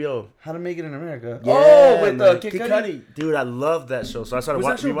on HBO. How to Make It in America. Yeah, oh, with man. Kid Kid Cudi. Dude, I love that show. So I started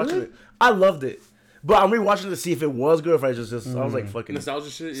Was that show rewatching good? it. I loved it. But I'm rewatching it to see if it was good or if I just I was like fucking Nostalgia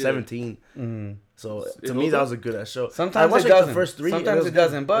shit? Yeah. 17. So It to me, holds that up? was a good ass show. Sometimes I watched it like doesn't. the first 3. Sometimes it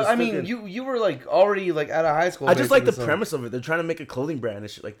doesn't. But I mean, you. you were like already like out of high school. I just like the basically, so- premise of it. They're trying to make a clothing brand and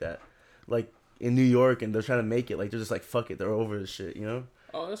shit like that, like in New York, and they're trying to make it like they're just like fuck it, they're over this shit, you know.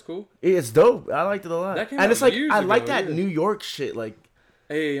 Oh, that's cool. It's dope. I liked it a lot. That came And out it's like years I like ago, that yeah. New York shit. Like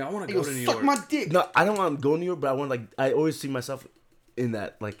Hey, I want to Yo, go to New suck York. my dick. no, I don't want to go to New York, but I want I always see myself in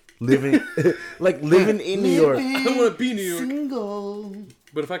that, like living, like living in New York. I don't want to be New York, Single.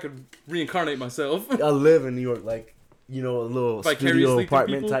 but if I could reincarnate myself, I live in New York, like a little Vicariously studio through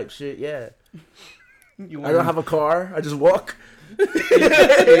apartment people? type shit. Yeah, You I don't have a car. I just walk.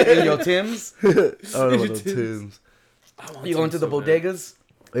 in your Tims. I don't know Your what Timbs. Timbs. I want You going to the so bad. bodegas?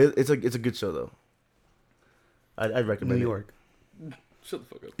 It's a good show though. I'd New recommend it. York. Shut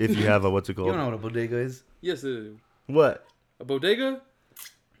the fuck up. If you have a what's it You called? don't know what a bodega is? Yes, it is. What? A bodega,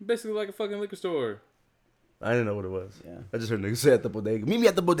 basically like a fucking liquor store. I didn't know what it was. Yeah. I just heard niggas say at the bodega. Meet me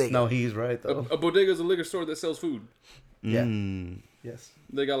at the bodega. No, he's right A, though. a bodega is a liquor store that sells food. Yeah. Mm. Yes,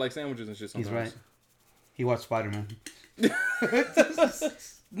 They got like sandwiches and shit he's sometimes. right. He watched Spider-Man.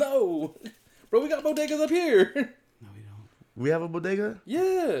 No, bro, we got bodegas up here. No, we don't. We have a bodega?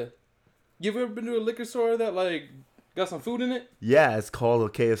 Yeah. You ever been to a liquor store that like got some food in it? Yeah, it's called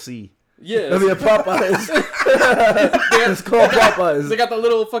a KFC. Yeah. I mean, a Popeyes. It's called Popeyes. They got the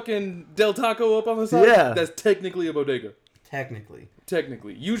little fucking Del Taco up on the side. Yeah. That's technically a bodega. Technically.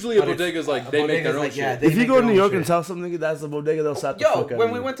 Technically. Usually a But it's- bodega is like a they make bodega's their own like, yeah, shit. they If you make go their to New own York shit. and tell some nigga that's a bodega, they'll slap the Yo, fuck out when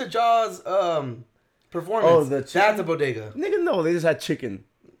of we you. went to Jaws performance, Oh, the chicken? that's a bodega. Nigga, no, they just had chicken.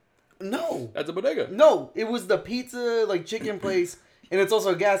 No. That's a bodega. No, it was the pizza, like chicken place, and it's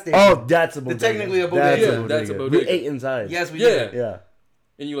also a gas station. Oh, that's a bodega. technically a bodega. Yeah, that's a We bodega. ate inside. Yes, we Yeah. did. Yeah.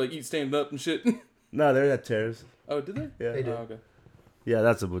 And you like eat stand up and shit. No, they're at Terrace. Oh, did they? Yeah. They did. Oh, okay. Yeah,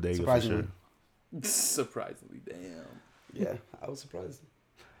 that's a bodega for Surprisingly. sure. Surprisingly, damn. Yeah, I was surprised.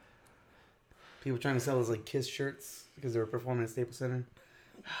 People trying to sell us like Kiss shirts because they were performing at Staples Center.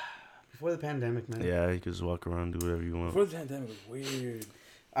 Before the pandemic, man. Yeah, you can just walk around, do whatever you want. Before the pandemic was weird.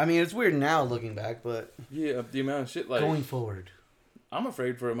 I mean, it's weird now looking back, but Yeah, the amount of shit like going forward. I'm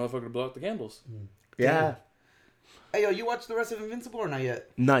afraid for a motherfucker to blow out the candles. Yeah. Hey, yo, you watched the rest of Invincible or not yet?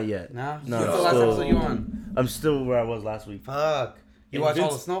 Not yet. Nah? No, What's the I'm last still- episode you on? I'm still where I was last week. Fuck. You watched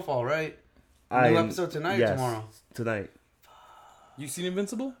all the Snowfall, right? New episode tonight or tomorrow? Tonight. You seen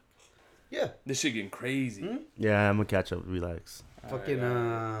Invincible? Yeah. This shit getting crazy. Hmm? Yeah, I'm gonna catch up. Relax. Fucking,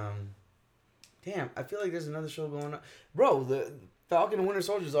 Alright. damn, I feel like there's another show going on. Bro, the Falcon and Winter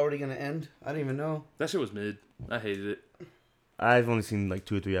Soldier is already going to end. I didn't even know. That shit was mid. I hated it. I've only seen like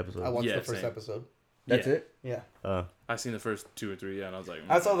 2 or 3 episodes. I watched Yeah, the first same. episode. That's Yeah. it. Yeah. I seen the first 2 or 3, yeah, and I was like,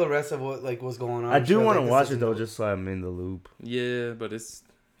 I saw the rest of what like was going on. I do So, want to like, this watch it isn't though, the- just so I'm in the loop. yeah, but it's.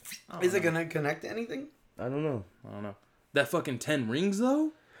 I don't Is it know. gonna connect to anything? I don't know. I don't know. That fucking 10 Rings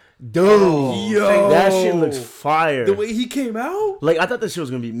though. Dude, Yo. that shit looks fire. The way he came out. Like I thought that shit was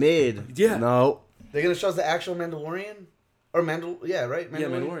gonna be mid. Yeah. No. They're gonna show us the actual Mandalorian, or yeah, right? Yeah,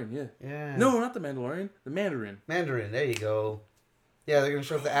 Mandalorian. Yeah. Yeah. No, not the Mandalorian. The Mandarin. Mandarin. There you go. Yeah, they're gonna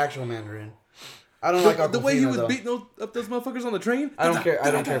show us the actual Mandarin. I don't like The way he Awkwafina, was though. beating up those motherfuckers on the train. I don't care.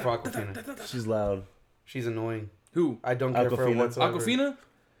 I don't care for Aquafina. She's loud. She's annoying. Who? I don't care for her Awkwafina. whatsoever. Aquafina.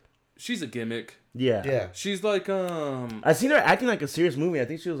 She's a gimmick. Yeah. Yeah. She's like I seen her acting like a serious movie. I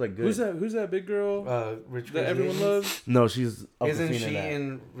think she was like good. Who's that big girl Rich that Crazy everyone Asians? loves? No, she's Awkwafina Isn't she that.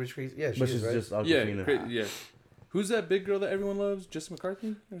 in Rich Crazy? Yeah, she But is, she's right? just Yeah, Awkwafina. yeah. Who's that big girl that everyone loves? Jessica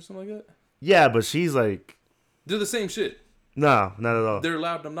McCarthy or something like that? Yeah, but she's like They're the same shit. no, not at all. They're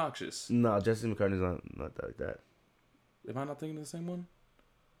loud and obnoxious. No, Jessica McCartney's not that like that. Am I not thinking of the same one?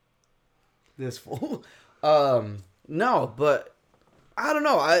 This fool. No, but I don't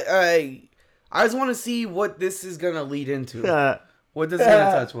know. I just want to see what this is gonna lead into. What this is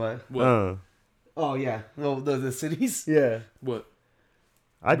gonna touch. What? What? Oh yeah. Well, the cities. Yeah. What?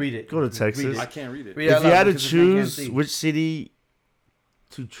 I'd Read it. go to Read Texas. it. I can't read it. Read it out If you loud had to because the man can't choose see. which city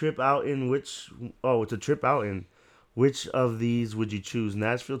to trip out in, which of these would you choose?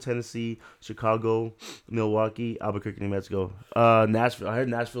 Nashville, Tennessee, Chicago, Milwaukee, Albuquerque, New Mexico. Nashville. I heard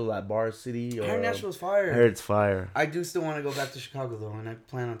Nashville that bar city. I heard Nashville's fire. I heard it's fire. I do still want to go back to Chicago though, and I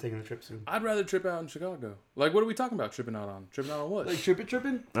plan on taking a trip soon. I'd rather trip out in Chicago. Like, what are we talking about? Tripping out on? Tripping out on what? Like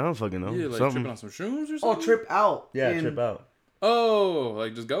tripping? I don't fucking know. yeah, like Something. tripping on some shrooms or Oh, something. trip out. Yeah, in- trip out. Oh,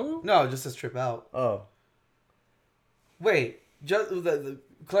 like just go? No, it just says trip out. Oh. Wait, just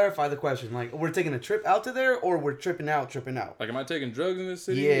clarify the question. Like, we're taking a trip out to there, or we're tripping out? Like, am I taking drugs in this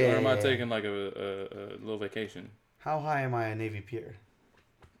city, Yeah. or am I taking like a little vacation? How high am I a Navy Pier?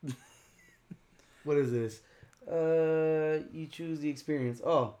 What is this? You choose the experience.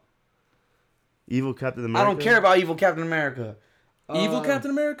 Oh, Evil Captain America. I don't care about Evil Captain America. Evil Captain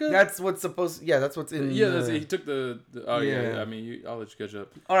America? That's what's supposed. Yeah, that's what's in. yeah, the- he took the oh yeah. Yeah. I mean, I'll let you catch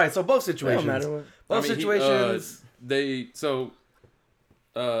up. All right, so both It don't situations. matter what. Both I mean, situations.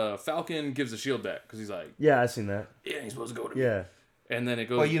 Falcon gives the shield back because he's like, Yeah, I seen that. yeah, he's supposed to go to me. Yeah. And then it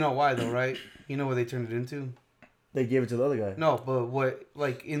goes. Well, you know why though, right? You know what they turned it into? They gave it to the other guy. No, but what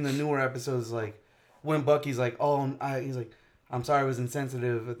like in the newer episodes, like when Bucky's like, oh, he's like, I'm sorry I was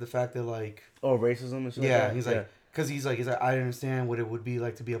insensitive at the fact that like Oh, racism and shit. yeah, like that? he's like because he's like I understand what it would be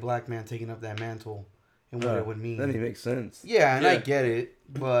like to be a black man taking up that mantle and what it would mean. Then it makes sense. Yeah, and I Yeah. get it,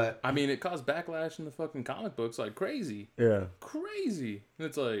 but I mean, it caused backlash in the fucking comic books like crazy. Yeah. Crazy. And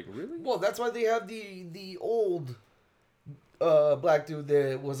it's like, really? well, that's why they have the old black dude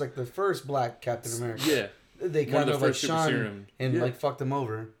that was like the first black Captain America. Yeah. They One of kind the of like first super shunned serum. and Yeah. like fucked him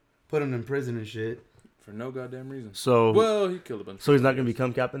over, put him in prison and shit. For no goddamn reason. So Well, he killed a bunch. so he's not gonna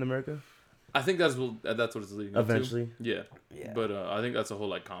become Captain America I think that's what it's leading up to. eventually. Yeah. Yeah. But I think that's a whole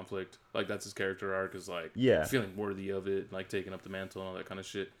like conflict. Like that's his character arc is like Yeah. feeling worthy of it, like taking up the mantle and all that kind of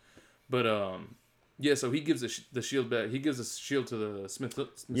shit. But yeah, so he gives the shield back. He gives the shield to the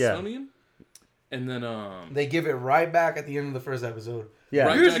Smithsonian. And then They give it right back at the end of the first episode. Yeah.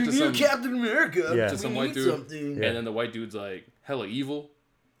 Right. Here's back your to new some- Captain America. Yeah. to We some white need dude. something. Yeah. And then the white dude's like hella evil.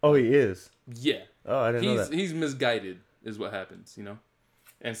 Oh, he is. Yeah. Oh, I didn't know He's that. he's misguided is what happens, you know?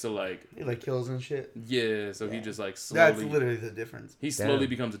 And so like He like kills and shit. yeah, so he Yeah. just like That's slowly literally the difference. he slowly Damn.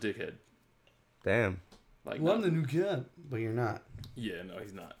 becomes a dickhead. Damn. Like Well, I'm no, the new Cap, but you're not. yeah, no,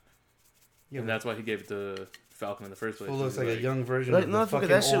 he's not. Yeah, And that's why he gave it to Falcon in the first place. Who looks He's like a young version Like, of no, the I forget fucking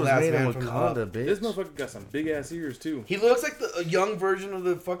that shit old was ass made in man from Up. Wakanda, bitch. This motherfucker got some big ass ears too. He looks like a young version of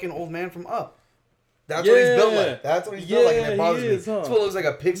the fucking old man from Up. That's what he's built Yeah. like. That's what he's built like, and Yeah, it bothers he me. is, huh? That's what looks like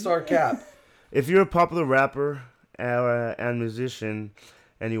a Pixar Cap. If you're a popular rapper and musician,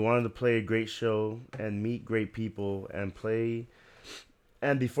 and you wanted to play a great show and meet great people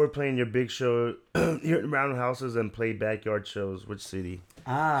and before playing your big show, you're in roundhouses and play backyard shows, which city?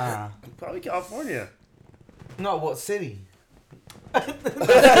 Ah. Probably California. No, what city? This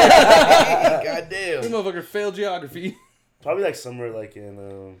Goddamn. motherfucker failed geography. Probably like somewhere like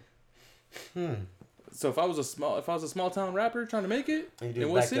in So if I was a small town rapper trying to make it, and you in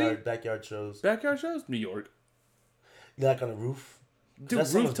do what city? backyard shows. Backyard shows, New York. You like on a roof. Dude,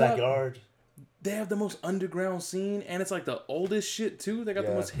 That's someone's rooftop. backyard. They have the most underground scene, and it's like the oldest shit too. They got the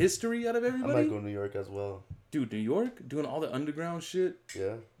Yeah. most history out of I everybody. might go to New York as well. Dude, New York doing all the underground shit.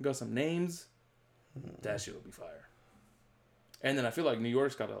 Yeah. Got some names. That shit would be fire. And then I feel like New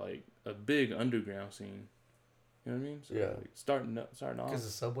York's got a big underground scene. You know what I mean? So Yeah. like starting Because off, of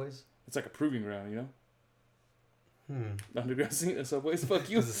subways? it's like a proving ground. You know, Hmm. the underground scene and subways. Fuck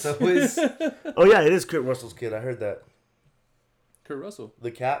you, Because of subways? Oh yeah, it is Kurt Russell's kid. I heard that. Kurt Russell.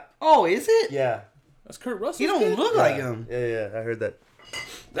 The Cap. Oh, is it? Yeah. That's Kurt Russell. He don't look like him. Yeah, I heard that.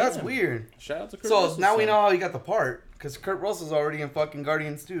 That's Damn. weird. Shout out to Kurt So Russell. now we know how he got the part. Because Kurt Russell's already in fucking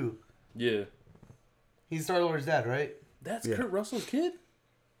Guardians 2. Yeah, He's Star-Lord's dad, right? that's Yeah. Kurt Russell's kid.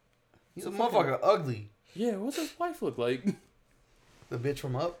 He's a motherfucker ugly. Yeah, what's his wife look like? The bitch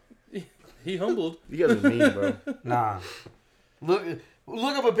from Up? He humbled. You guys are mean, bro. Nah. Look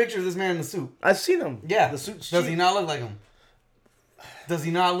up a picture of this man in the suit. I've seen him. Yeah. The suit's Does he cheap. not look like him? Does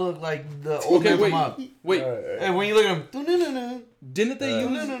he not look like the old Okay, man wait, from Up? wait. And when you look at him, doo-doo-doo-doo, Didn't they use?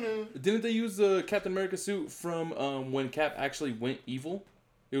 doo-doo-doo-doo. Didn't they use the Captain America suit from when Cap actually went evil?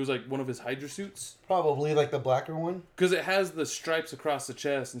 It was like one of his Hydra suits Probably like the blacker one. because it has the stripes across the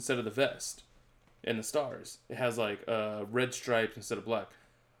chest instead of the vest and the stars. It has like red stripes instead of black,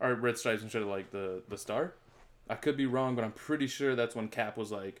 or red stripes instead of like the star. I could be wrong, but I'm pretty sure that's when Cap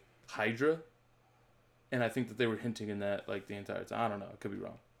was like Hydra, and I think that they were hinting in that like the entire time. I don't know. I could be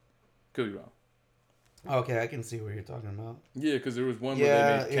wrong. Could be wrong. Okay, I can see what you're talking about. Yeah, because there was one Yeah,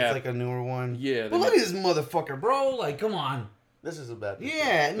 where they it's made Cap. like a newer one. Yeah, they But look made- at this motherfucker, bro. Like, come on. This is a bad picture.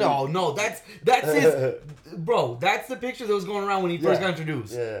 Yeah, no, that's his, bro. That's the picture that was going around when he first Yeah. got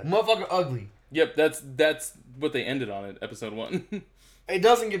introduced. Yeah. Motherfucker, ugly. Yep, that's what they ended on it, episode 1. It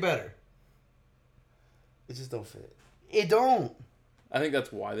doesn't get better. It just don't fit. It don't. I think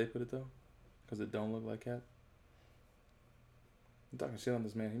that's why they put it though, because it don't look like Cap. I'm talking shit on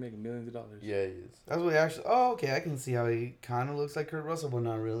this man. He making millions of dollars. Yeah, he is. That's what he actually. Oh, okay. I can see how he kind of looks like Kurt Russell, but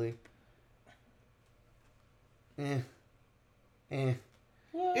not really.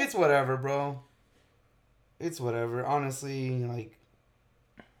 What? It's whatever, bro. It's whatever. Honestly, like,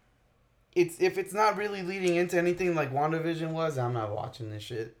 if it's not really leading into anything like WandaVision was, I'm not watching this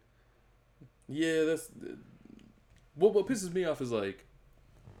shit. Yeah, that's what pisses me off is like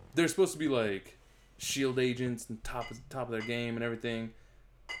they're supposed to be like shield agents and top of their game and everything,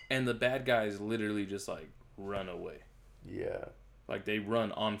 and the bad guys literally just like run away. Yeah. Like they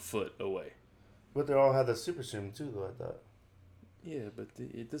run on foot away. But they all had the super serum too, though, I thought. Yeah, but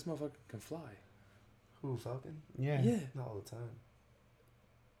this motherfucker can fly. Who, Falcon? Yeah. Yeah. Not all the time.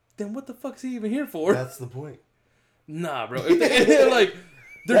 Then what the fuck's he even here for? That's the point. Nah, bro. If they're like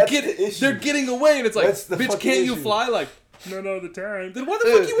That's the issue. they're getting away, and it's like, That's the bitch, fucking can't you issue. fly? Like, none of the time. Then why the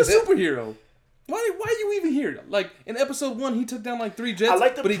fuck you a superhero? Why are you even here? Like in episode 1, he took down like 3 jets, I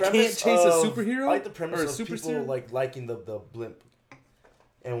like the but he can't premise chase a of- superhero. I like the or premise a of super people serum? like liking the blimp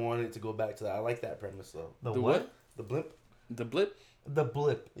and wanting to go back to that. I like that premise though. The The what? what? The blimp. The blip, The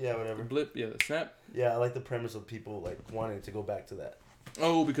blip. Yeah, whatever. the blip, yeah, the snap. Yeah, I like the premise of people like wanting to go back to that.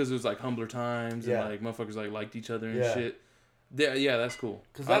 Oh, because it was like humbler times Yeah. and like motherfuckers like liked each other and Yeah. shit. Yeah, that's cool.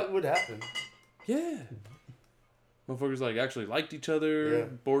 Because that would happen. Yeah. Motherfuckers like actually liked each other. Yeah.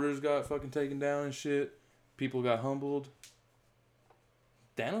 Borders got fucking taken down and shit. People got humbled.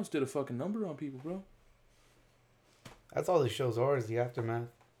 Thanos did a fucking number on people, bro. That's all the shows are, is the aftermath.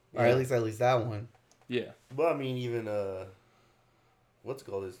 Or Yeah. at least that one. Yeah. Well, I mean, even what's it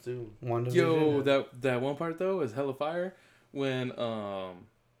called this too? Yo, that one part though is hella fire when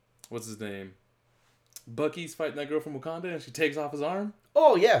what's his name? Bucky's fighting that girl from Wakanda and she takes off his arm.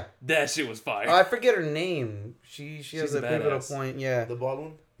 Oh yeah, That shit was fire. I forget her name. She has She's a a pivotal badass. point. Yeah. The bald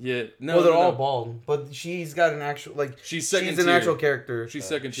one. Yeah. No. Well, they're no, all no. bald, but she's got an actual like. She's second She's an tier. actual character. She's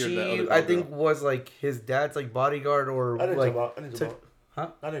second tier. to that She, other I girl. think, was like his dad's like bodyguard or I didn't like. talk about. I didn't talk about. Huh?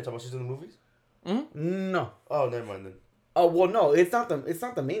 I didn't talk about. She's in the movies. No. Oh, never mind then. Oh well, no. It's not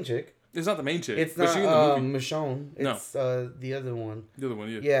the main chick. It's not the main chick. It's but not she in the movie. Michonne. No. It's the other one. The other one,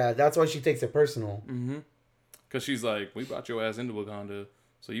 yeah. Yeah, that's why she takes it personal. Mm-hmm. Because she's like, we brought your ass into Wakanda,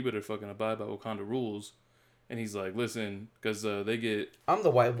 so you better fucking abide by Wakanda rules. And he's like, listen, because they get... I'm the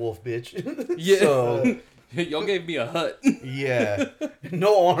white wolf, bitch. Yeah. So, Y'all gave me a hut. yeah.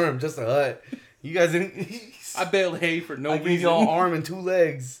 No arm, just a hut. You guys didn't. I baled hay for no I reason. gave y'all an arm and 2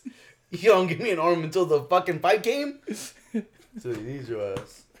 legs. You don't give me an arm until the fucking fight came? So you need your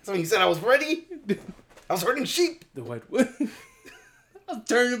ass. So you said I was ready? I was herding sheep. The white wood. I was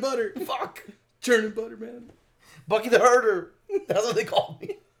turning butter. Fuck. Churning butter, man. Bucky the herder. That's what they called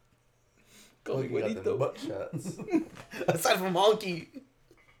me. Call me Fucking got them Juanito. butt shots. Aside from Honky.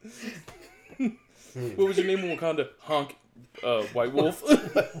 What was your name in Wakanda? Honk. White Wolf.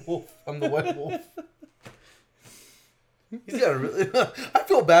 White wolf. I'm the white wolf. He's got a really. I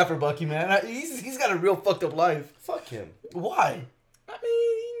feel bad for Bucky, man. He's got a real fucked up life. Fuck him. Why? I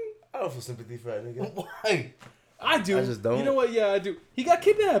mean, I don't feel sympathy for that nigga. Why? I do. I just don't. You know what? Yeah, I do. He got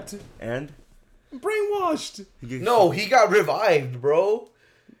kidnapped. And Brainwashed. No, he got revived, bro.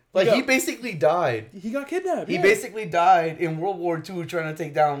 Like, got- he basically died. He got kidnapped. He yeah. basically died in World War II trying to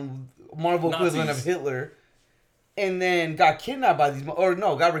take down Marvel equivalent of Nazis. Hitler. And then got kidnapped by these... Or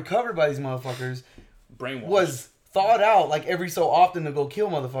no, got recovered by these motherfuckers. Brainwashed. Was thawed out, like, every so often to go kill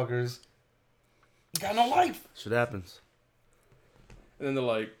motherfuckers. He got no life. shit happens. And then they're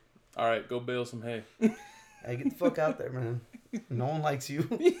like, all right, go bale some hay. Hey, get the fuck out there, man. No one likes you.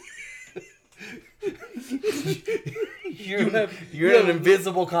 You're you in an have-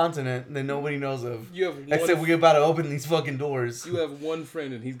 invisible continent that nobody knows of. You have one, Except we're about to open these fucking doors. you have one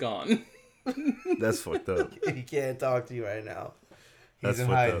friend and he's gone. That's fucked up. He can't talk to you right now. He's That's in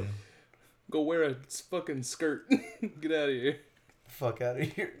fucked hiding. up. Go wear a fucking skirt. Get out of here. Fuck out of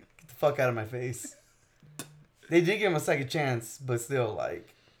here. Get the fuck out of my face. They did give him a second chance, but still,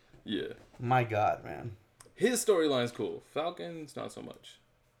 like, Yeah. my God, man. His storyline's cool. Falcon's not so much.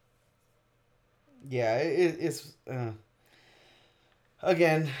 Yeah, it's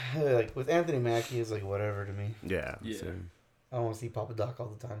again, like with Anthony Mackie, it's like whatever to me. Yeah. Yeah. same. I don't want to see Papa Doc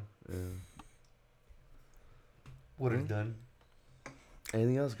all the time. Yeah. Would have done.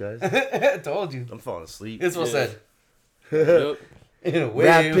 Anything else, guys? I told you. I'm falling asleep. It's what Yeah. said. Yep. In a way,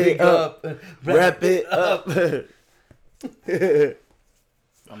 Wrap it wake up. up. Wrap it up.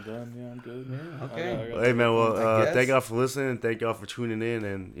 I'm done. Yeah, I'm good. Yeah, okay. I got Hey man, well, I guess. thank y'all for listening. Thank y'all for tuning in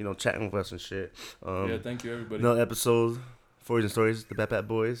and chatting with us and shit. yeah, thank you, everybody. Another episode, Stories and Stories, the Bat Bat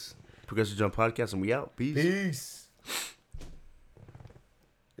Boys, Progressive Jump Podcast, and we out. Peace. Peace.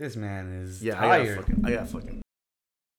 This man is Yeah, tired. I got fucking